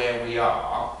sure where we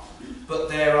are, but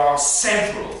there are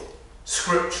several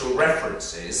scriptural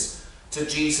references to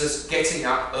Jesus getting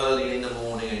up early in the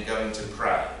morning and going to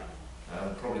pray.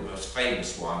 Probably the most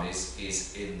famous one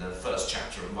is in the first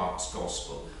chapter of Mark's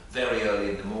Gospel. Very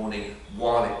early in the morning,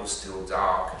 while it was still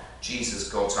dark, Jesus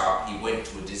got up, he went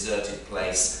to a deserted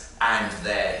place, and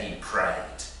there he prayed.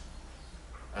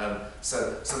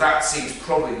 So that seems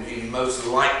probably to be most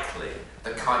likely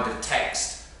the kind of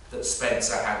text that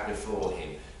Spencer had before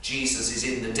him. Jesus is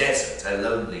in the desert, a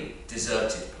lonely,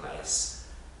 deserted place,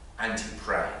 and he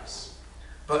prays.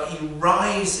 But he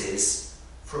rises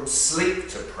from sleep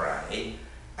to pray,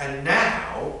 and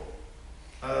now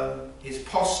his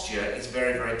posture is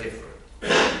very, very different.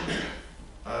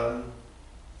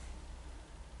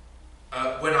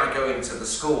 When I go into the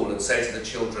school and say to the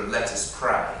children, let us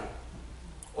pray,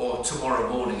 or tomorrow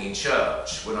morning in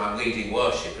church when I'm leading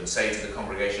worship and say to the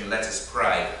congregation, let us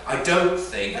pray, I don't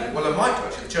think, well I might do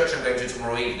actually, the church I'm going to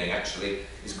tomorrow evening actually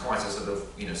is quite a sort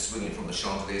of, swinging from the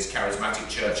chandeliers charismatic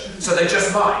church, so they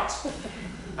just might.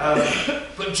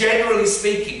 But generally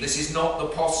speaking, this is not the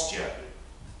posture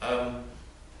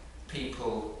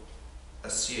people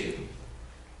assume.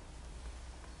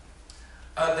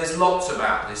 There's lots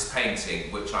about this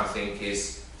painting which I think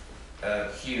is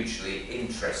hugely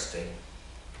interesting.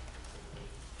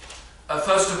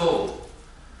 First of all,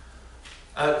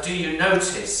 do you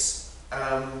notice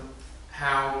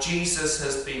how Jesus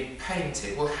has been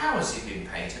painted? Well, how has he been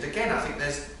painted? Again, I think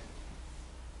there's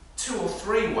 2 or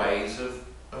 3 ways of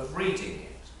reading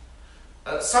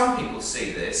it. Some people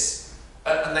see this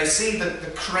and they see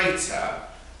the crater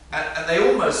and they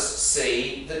almost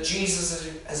see that Jesus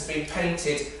has been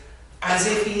painted as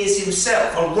if he is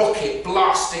himself a rocket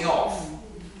blasting off.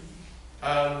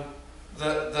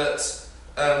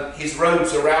 His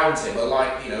robes around him are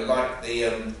like, like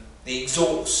the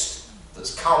exhaust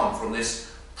that's come from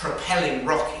this propelling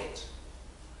rocket.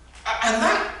 And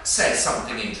that says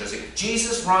something interesting.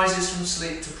 Jesus rises from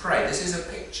sleep to pray. This is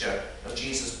a picture of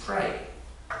Jesus praying.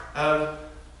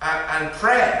 And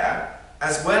prayer,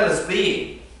 as well as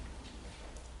being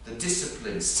the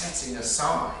discipline setting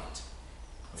aside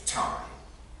of time,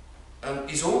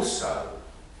 is also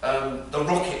the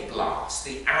rocket blast,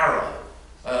 the arrow,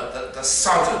 the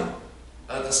sudden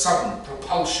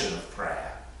propulsion of prayer.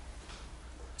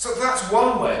 So that's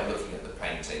one way of looking at the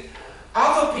painting.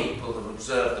 Other people have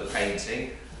observed the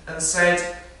painting and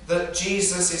said that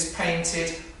Jesus is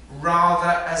painted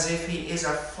rather as if he is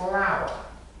a flower.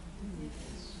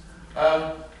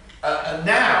 And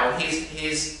now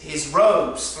his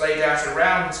robes splayed out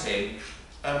around him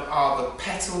are the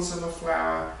petals of a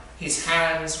flower. His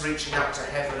hands reaching up to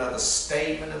heaven are the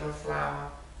stamen of a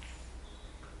flower.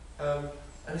 And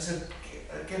it's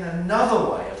again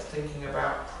another way of thinking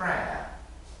about prayer.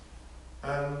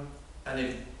 And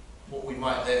if what we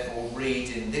might therefore read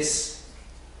in this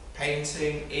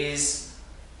painting is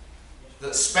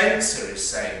that Spencer is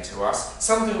saying to us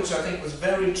something which I think was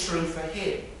very true for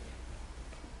him,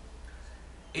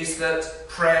 is that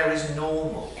prayer is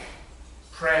normal,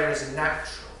 prayer is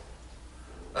natural.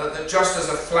 That just as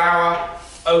a flower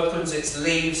opens its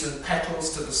leaves and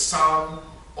petals to the sun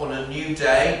on a new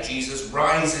day, Jesus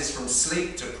rises from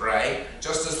sleep to pray.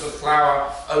 Just as the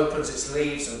flower opens its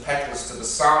leaves and petals to the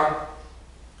sun,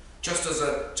 just as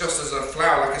a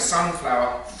flower, like a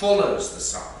sunflower, follows the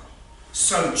sun,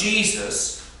 so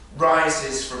Jesus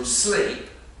rises from sleep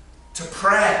to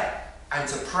prayer and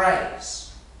to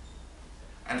praise.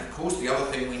 And of course, the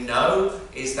other thing we know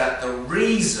is that the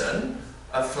reason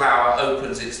a flower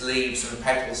opens its leaves and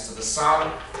petals to the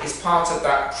sun is part of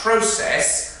that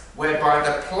process whereby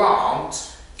the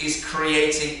plant is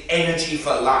creating energy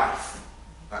for life.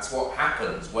 That's what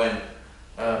happens when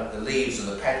the leaves and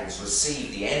the petals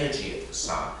receive the energy of the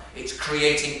sun. It's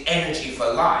creating energy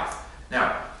for life.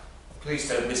 Now, please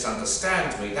don't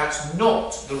misunderstand me, that's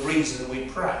not the reason we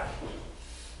pray.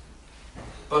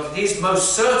 But it is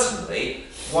most certainly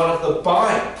one of the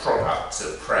byproducts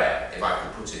of prayer, if I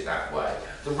can put it that way.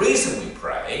 The reason we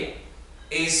pray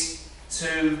is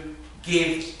to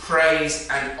give praise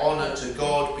and honour to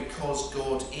God because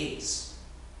God is.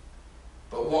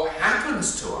 But what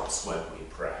happens to us when we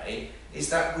pray is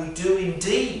that we do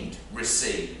indeed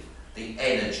receive the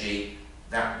energy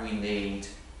that we need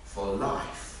for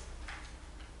life.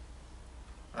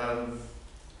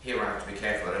 Here I have to be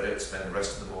careful that I don't spend the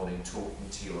rest of the morning talking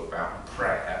to you about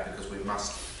prayer, because we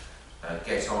must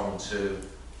get on to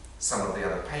some of the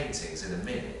other paintings in a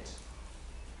minute.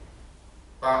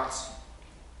 But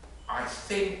I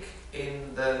think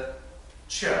in the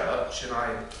church, and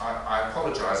I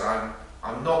apologise,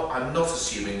 I'm not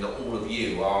assuming that all of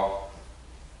you are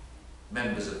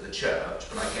members of the church,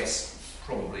 but I guess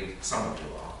probably some of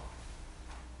you are.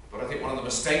 But I think one of the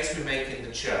mistakes we make in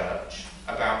the church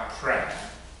about prayer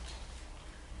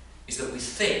is that we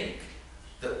think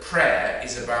that prayer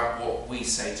is about what we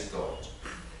say to God.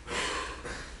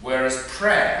 Whereas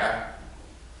prayer,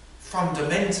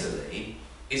 fundamentally,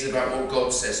 is about what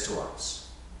God says to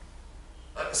us.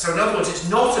 So in other words, it's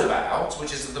not about,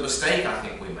 which is the mistake I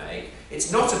think we make,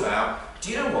 it's not about,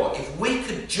 do you know what, if we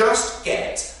could just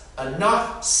get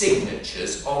enough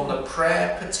signatures on the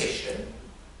prayer petition,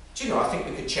 do you know, I think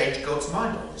we could change God's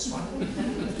mind on this one.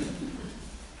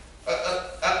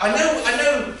 I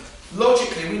know,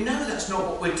 logically, we know that's not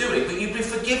what we're doing, but you'd be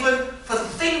forgiven for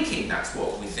thinking that's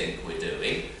what we think we're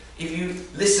doing if you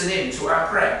listen in to our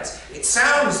prayers. It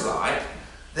sounds like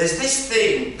there's this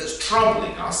thing that's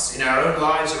troubling us in our own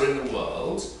lives or in the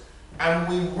world, and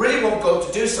we really want God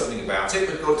to do something about it,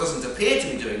 but God doesn't appear to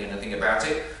be doing anything about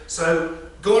it, so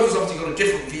God has obviously got a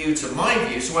different view to my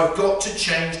view, so I've got to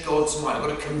change God's mind. I've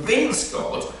got to convince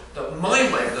God that my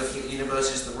way of looking at the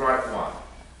universe is the right one.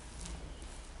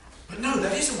 But no,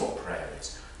 that isn't what prayer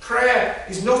is. Prayer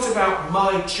is not about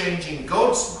my changing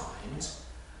God's mind,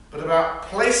 but about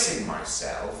placing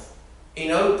myself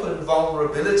in open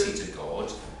vulnerability to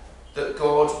God, that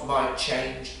God might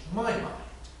change my mind,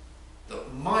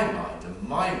 that my mind and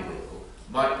my will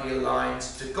might be aligned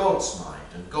to God's mind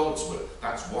and God's will.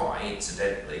 That's why,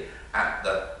 incidentally, at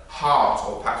the heart,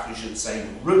 or perhaps we should say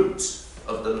root,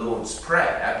 of the Lord's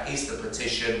Prayer is the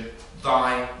petition,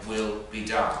 "Thy will be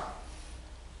done."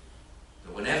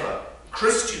 That whenever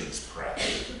Christians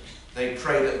pray, they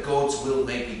pray that God's will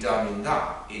may be done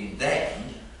in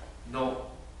them,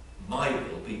 not my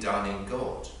will be done in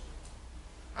God.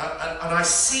 And I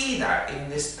see that in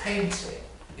this painting,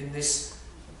 in this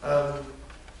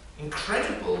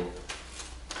incredible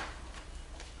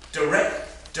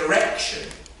direction,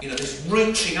 this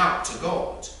reaching up to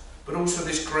God, but also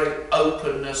this great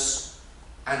openness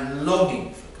and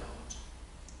longing for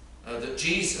God. That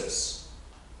Jesus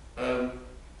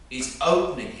is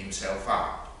opening himself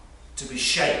up to be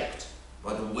shaped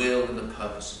by the will and the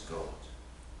purpose of God.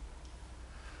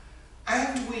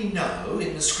 And we know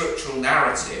in the scriptural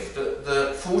narrative that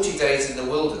the 40 days in the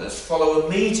wilderness follow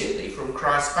immediately from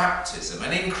Christ's baptism.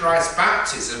 And in Christ's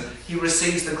baptism, he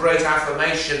receives the great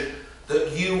affirmation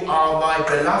that you are my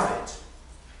beloved.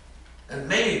 And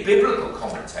many biblical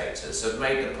commentators have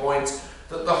made the point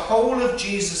that the whole of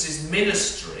Jesus'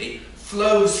 ministry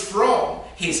flows from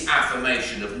his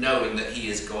affirmation of knowing that he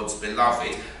is God's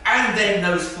beloved, and then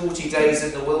those 40 days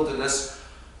in the wilderness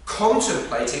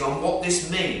contemplating on what this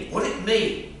means, what it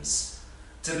means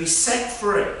to be set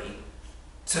free,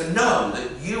 to know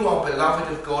that you are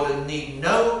beloved of God and need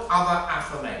no other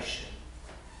affirmation.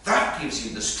 That gives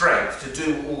you the strength to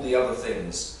do all the other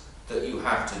things that you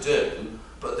have to do,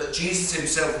 but that Jesus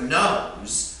himself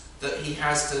knows that he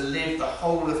has to live the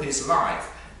whole of his life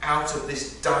out of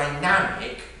this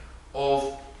dynamic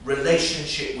of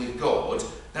relationship with God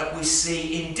that we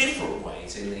see in different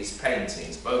ways in these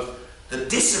paintings, both the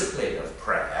discipline of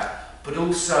prayer, but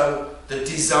also the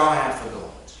desire for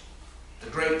God, the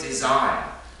great desire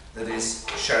that is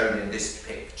shown in this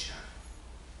picture.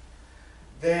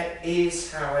 There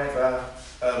is, however,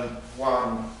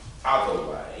 one other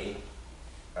way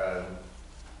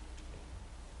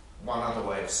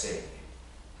of seeing it.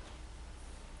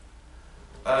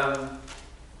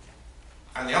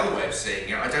 And the other way of seeing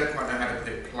it, I don't quite know how to put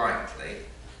it politely,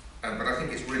 but I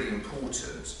think it's really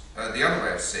important. The other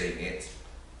way of seeing it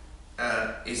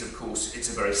is, of course, it's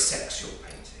a very sexual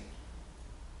painting.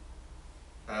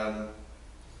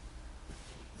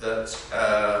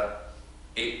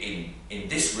 In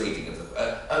this reading of the...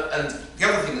 and the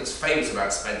other thing that's famous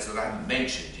about Spencer that I haven't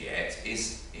mentioned yet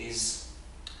is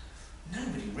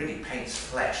nobody really paints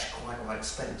flesh quite like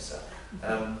Spencer.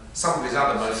 Some of his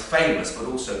other most famous but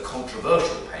also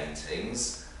controversial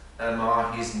paintings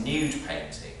are his nude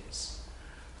paintings,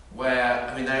 where,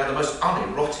 I mean, they are the most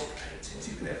unerotic paintings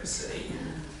you could ever see,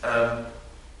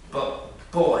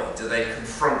 but boy, do they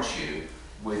confront you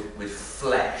with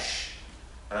flesh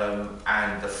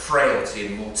and the frailty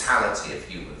and mortality of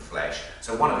human flesh.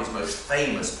 So one of his most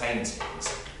famous paintings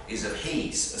is of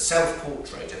a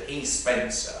self-portrait of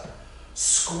Spencer,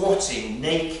 squatting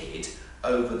naked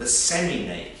over the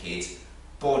semi-naked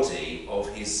body of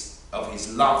his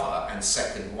lover and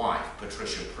second wife,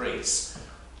 Patricia Priest.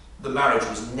 The marriage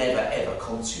was never ever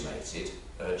consummated.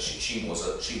 She was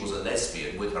a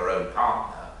lesbian with her own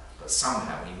partner, but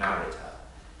somehow he married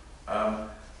her.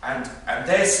 And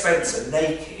there's Spencer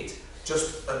naked,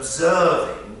 just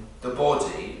observing the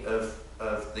body of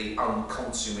the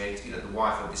unconsummated, the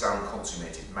wife of this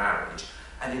unconsummated marriage.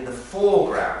 And in the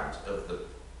foreground of the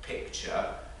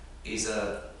picture is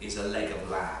a leg of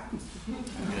lamb,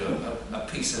 a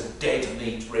piece of dead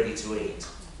meat ready to eat.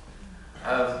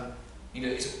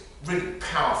 It's a really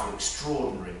powerful,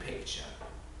 extraordinary picture.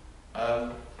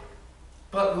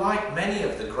 But like many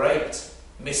of the great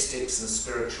mystics and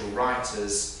spiritual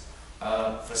writers,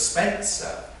 for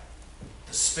Spencer,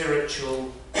 the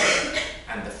spiritual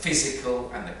and the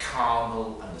physical and the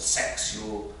carnal and the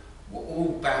sexual were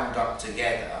all bound up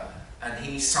together, and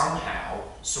he somehow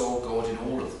saw God in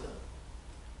all of them.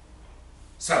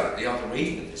 So the other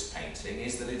reading of this painting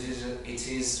is that it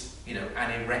is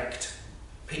an erect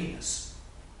penis.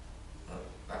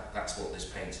 That's what this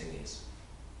painting is.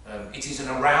 It is an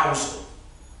arousal.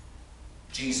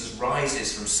 Jesus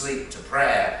rises from sleep to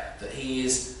prayer, that he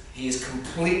is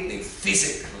completely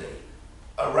physically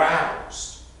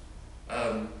aroused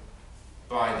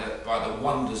by the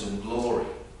wonders and glory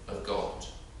of God.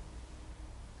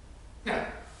 Now,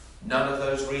 none of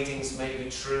those readings may be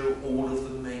true, all of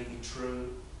them may be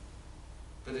true,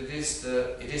 but it is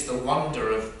the wonder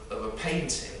of a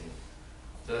painting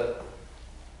that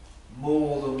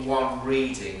more than one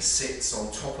reading sits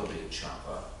on top of each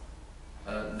other.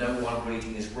 No one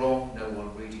reading is wrong, no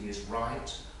one reading is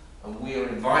right, and we are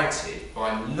invited,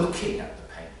 by looking at the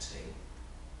painting,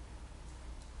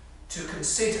 to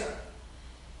consider,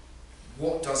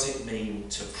 what does it mean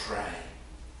to pray?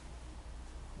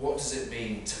 What does it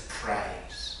mean to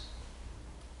praise?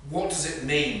 What does it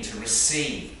mean to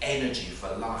receive energy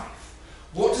for life?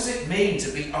 What does it mean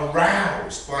to be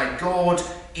aroused by God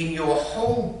in your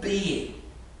whole being?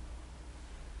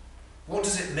 What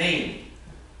does it mean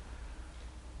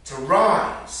to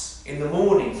rise in the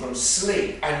morning from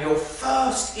sleep and your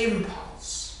first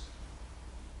impulse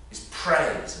is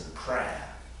praise and prayer?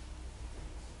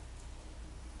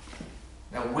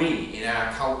 Now we, in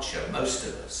our culture, most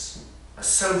of us, are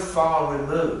so far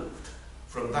removed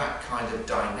from that kind of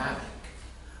dynamic,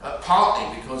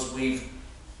 partly because we've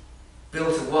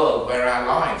built a world where our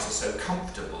lives are so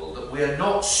comfortable that we are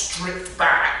not stripped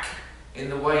back in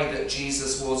the way that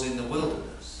Jesus was in the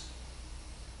wilderness.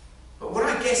 But what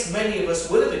I guess many of us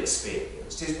will have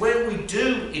experienced is when we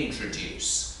do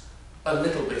introduce a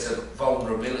little bit of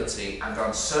vulnerability and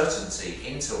uncertainty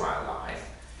into our life,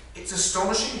 it's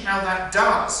astonishing how that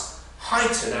does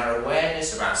heighten our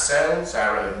awareness of ourselves,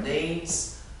 our own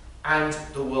needs, and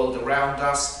the world around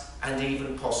us, and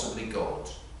even possibly God.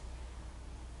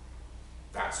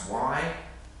 That's why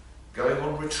going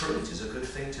on retreat is a good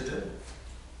thing to do.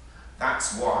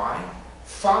 That's why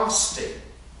fasting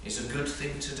is a good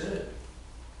thing to do.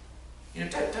 You know,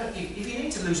 if you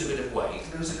need to lose a bit of weight,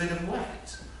 lose a bit of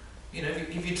weight. You know,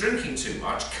 if you're drinking too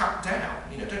much, cut down.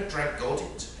 You know, don't drag God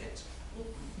into it.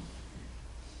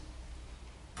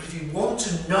 But if you want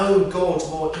to know God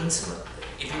more intimately,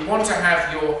 if you want to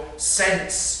have your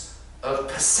sense of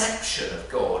perception of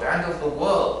God and of the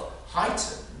world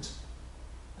heightened,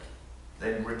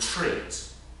 then retreat,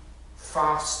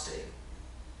 fasting,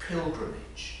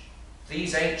 pilgrimage,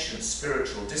 these ancient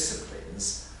spiritual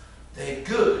disciplines, they're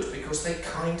good because they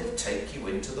kind of take you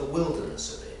into the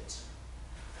wilderness a bit.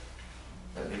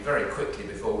 Let me very quickly,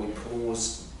 before we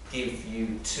pause, give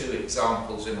you 2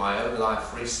 examples in my own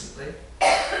life recently.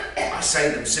 I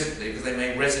say them simply because they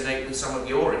may resonate with some of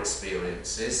your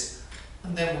experiences,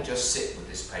 and then we'll just sit with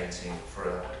this painting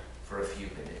for a few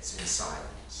minutes in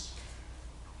silence.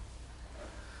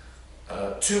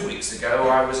 2 weeks ago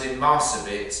I was in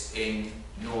Marsabit in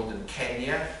northern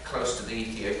Kenya, close to the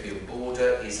Ethiopian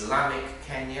border, Islamic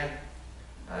Kenya.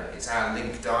 It's our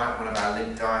one of our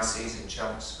link dioceses in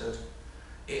Chelmsford.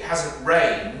 It hasn't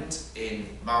rained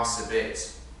in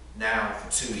Marsabit now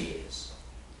for 2 years.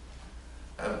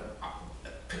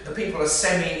 The people are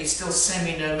it's still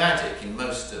semi-nomadic in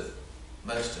most of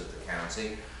the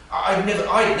county. I'd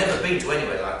never been to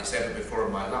anywhere like this ever before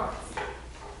in my life.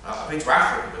 I've been to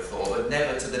Africa before, but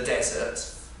never to the desert,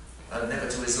 never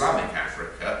to Islamic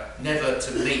Africa, never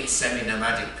to meet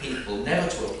semi-nomadic people, never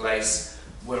to a place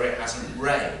where it hasn't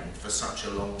rained for such a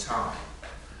long time.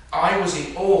 I was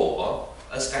in awe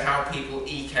as to how people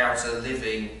eke out a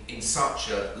living in such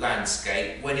a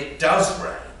landscape when it does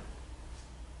rain.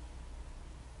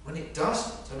 When it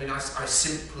doesn't, I mean, I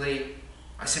simply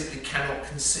cannot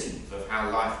conceive of how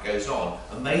life goes on.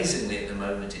 Amazingly, at the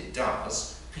moment it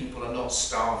does, people are not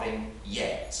starving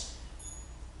yet.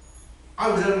 I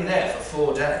was only there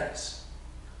for 4 days,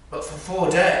 but for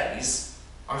 4 days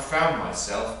I found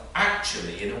myself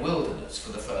actually in a wilderness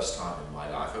for the first time in my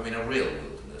life. I mean, a real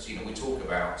wilderness. You know, we talk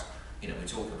about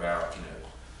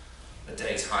a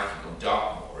day's hiking on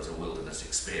Dartmoor as a wilderness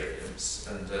experience,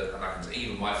 and I can say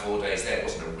even my 4 days there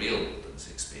wasn't a real wilderness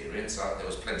experience. There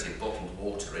was plenty of bottled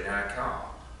water in our car.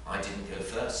 I didn't go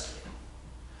thirsty.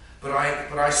 But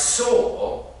I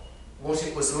saw what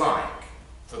it was like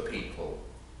for people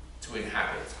to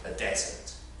inhabit a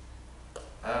desert.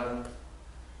 And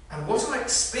what I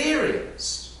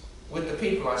experienced with the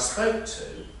people I spoke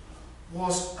to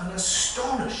was an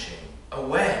astonishing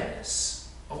awareness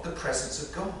of the presence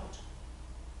of God.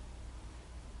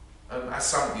 As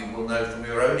some of you will know from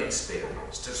your own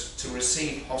experience, to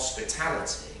receive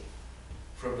hospitality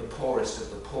from the poorest of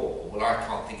the poor, well, I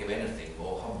can't think of anything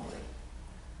more humbling.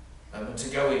 And to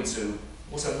go into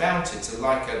what amounted to the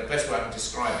best way I can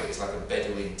describe it is like a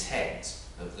Bedouin tent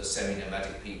of the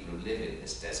semi-nomadic people who live in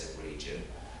this desert region,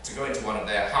 to go into one of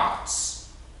their huts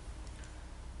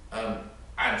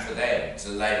and for them to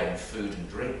lay on food and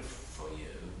drink for you,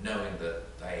 knowing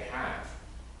that they have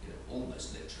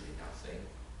almost literally nothing,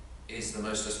 is the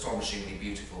most astonishingly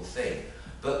beautiful thing.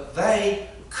 But they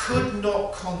could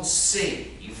not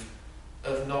conceive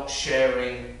of not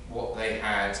sharing what they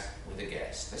had with a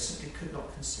guest. They simply could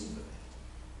not conceive of it.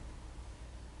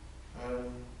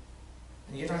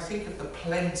 And yet I think of the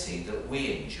plenty that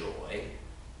we enjoy,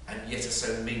 and yet are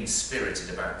so mean-spirited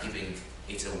about giving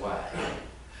it away.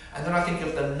 And then I think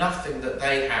of the nothing that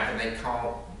they have, and they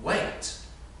can't wait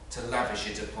to lavish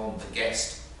it upon the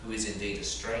guest who is indeed a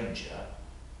stranger.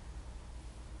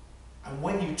 And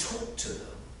when you talk to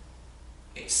them,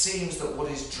 it seems that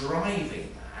what is driving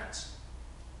that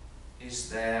is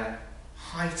their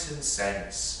heightened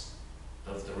sense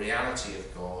of the reality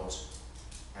of God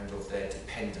and of their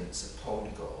dependence upon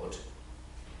God.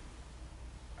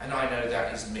 And I know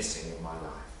that is missing in my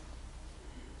life.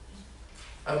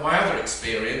 And my other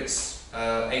experience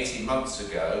 18 months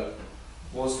ago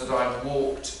was that I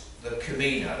walked the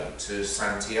Camino to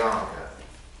Santiago.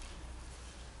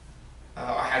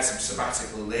 I had some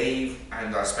sabbatical leave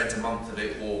and I spent a month of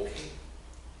it walking.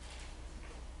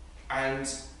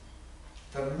 And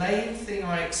the main thing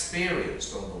I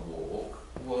experienced on the walk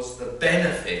was the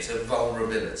benefit of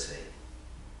vulnerability.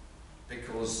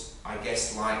 Because I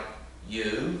guess like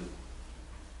you,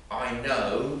 I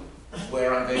know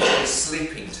where I'm going to be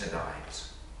sleeping tonight.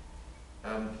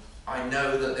 I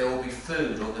know that there will be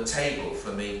food on the table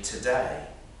for me today.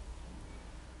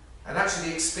 And actually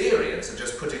the experience of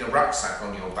just putting a rucksack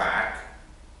on your back,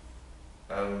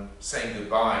 saying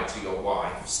goodbye to your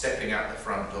wife, stepping out the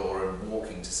front door and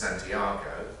walking to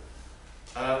Santiago,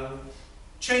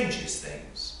 changes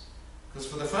things. Because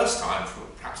for the first time,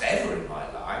 perhaps ever in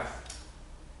my life,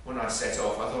 when I set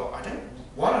off, I thought, I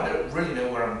don't really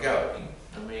know where I'm going.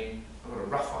 I mean, I've got a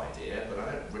rough idea, but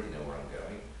I don't really know where I'm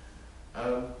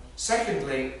going.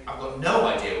 Secondly, I've got no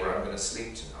idea where I'm going to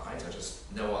sleep tonight. I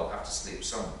just know I'll have to sleep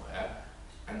somewhere.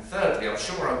 And thirdly, I'm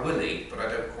sure I will eat, but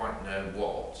I don't quite know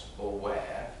what or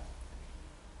where.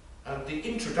 The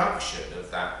introduction of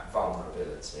that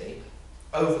vulnerability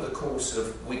over the course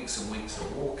of weeks and weeks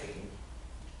of walking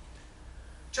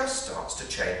just starts to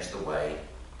change the way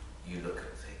you look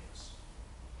at things.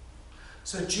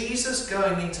 So Jesus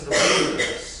going into the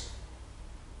wilderness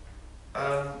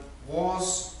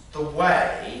was the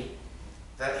way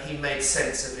that he made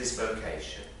sense of his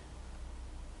vocation.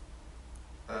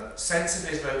 Sense of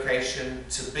his vocation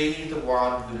to be the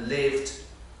one who lived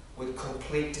with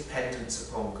complete dependence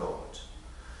upon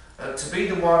God. To be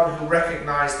the one who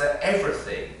recognised that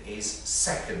everything is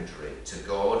secondary to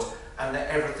God and that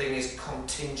everything is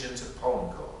contingent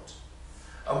upon God.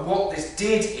 And what this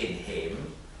did in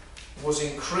him was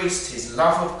increased his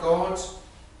love of God,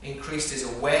 increased his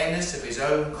awareness of his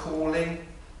own calling,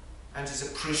 and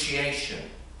his appreciation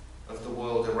of the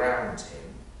world around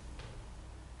him.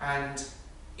 And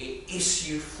it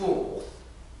issued forth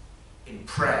in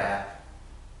prayer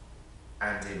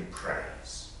and in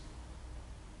praise.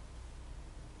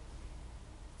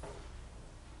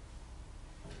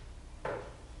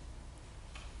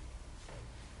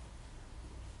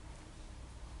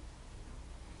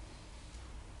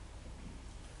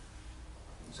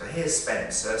 So here's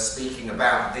Spencer speaking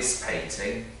about this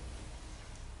painting,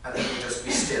 and then we'll just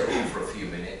be still for a few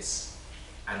minutes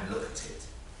and look at it.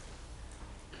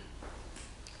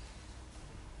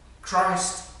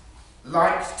 Christ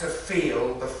liked to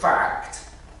feel the fact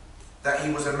that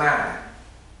he was a man,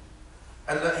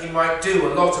 and that he might do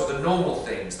a lot of the normal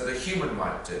things that a human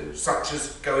might do, such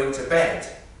as going to bed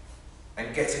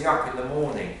and getting up in the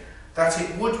morning, that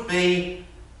it would be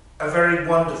a very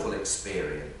wonderful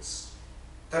experience,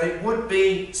 that it would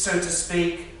be, so to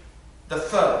speak, the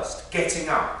first getting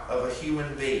up of a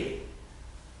human being,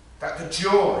 that the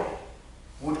joy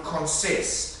would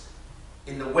consist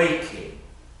in the waking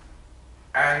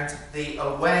and the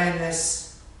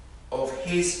awareness of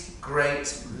his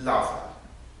great lover,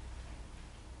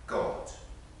 God.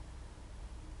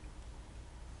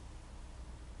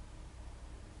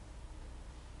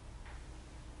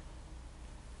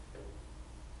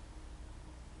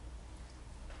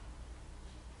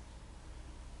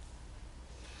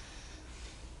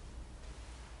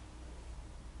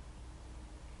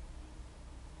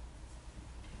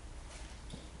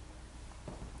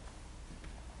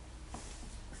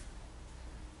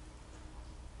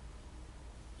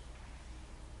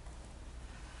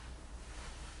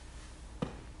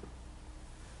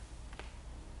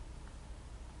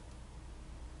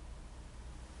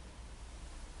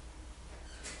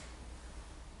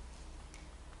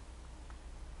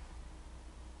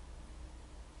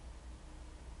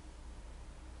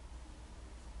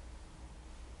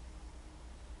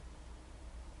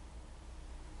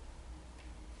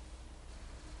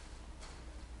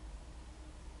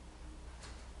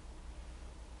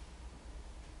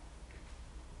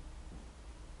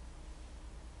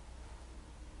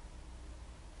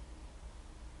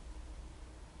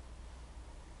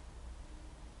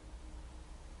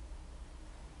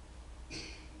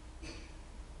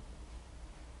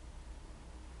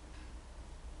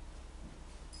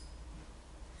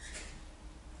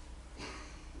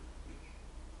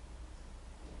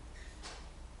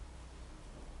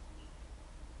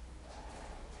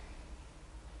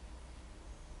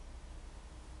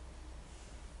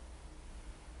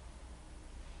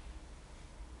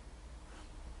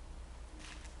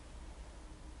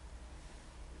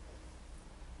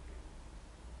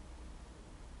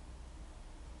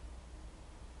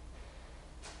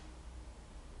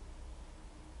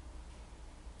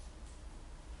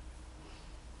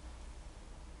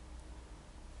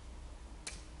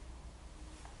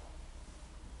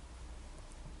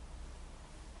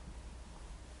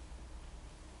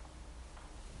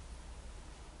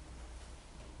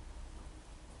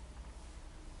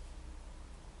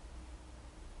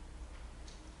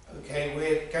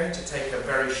 we're going to take a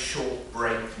very short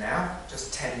break now,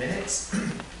 just 10 minutes.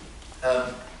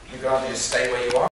 You can either just stay where you are.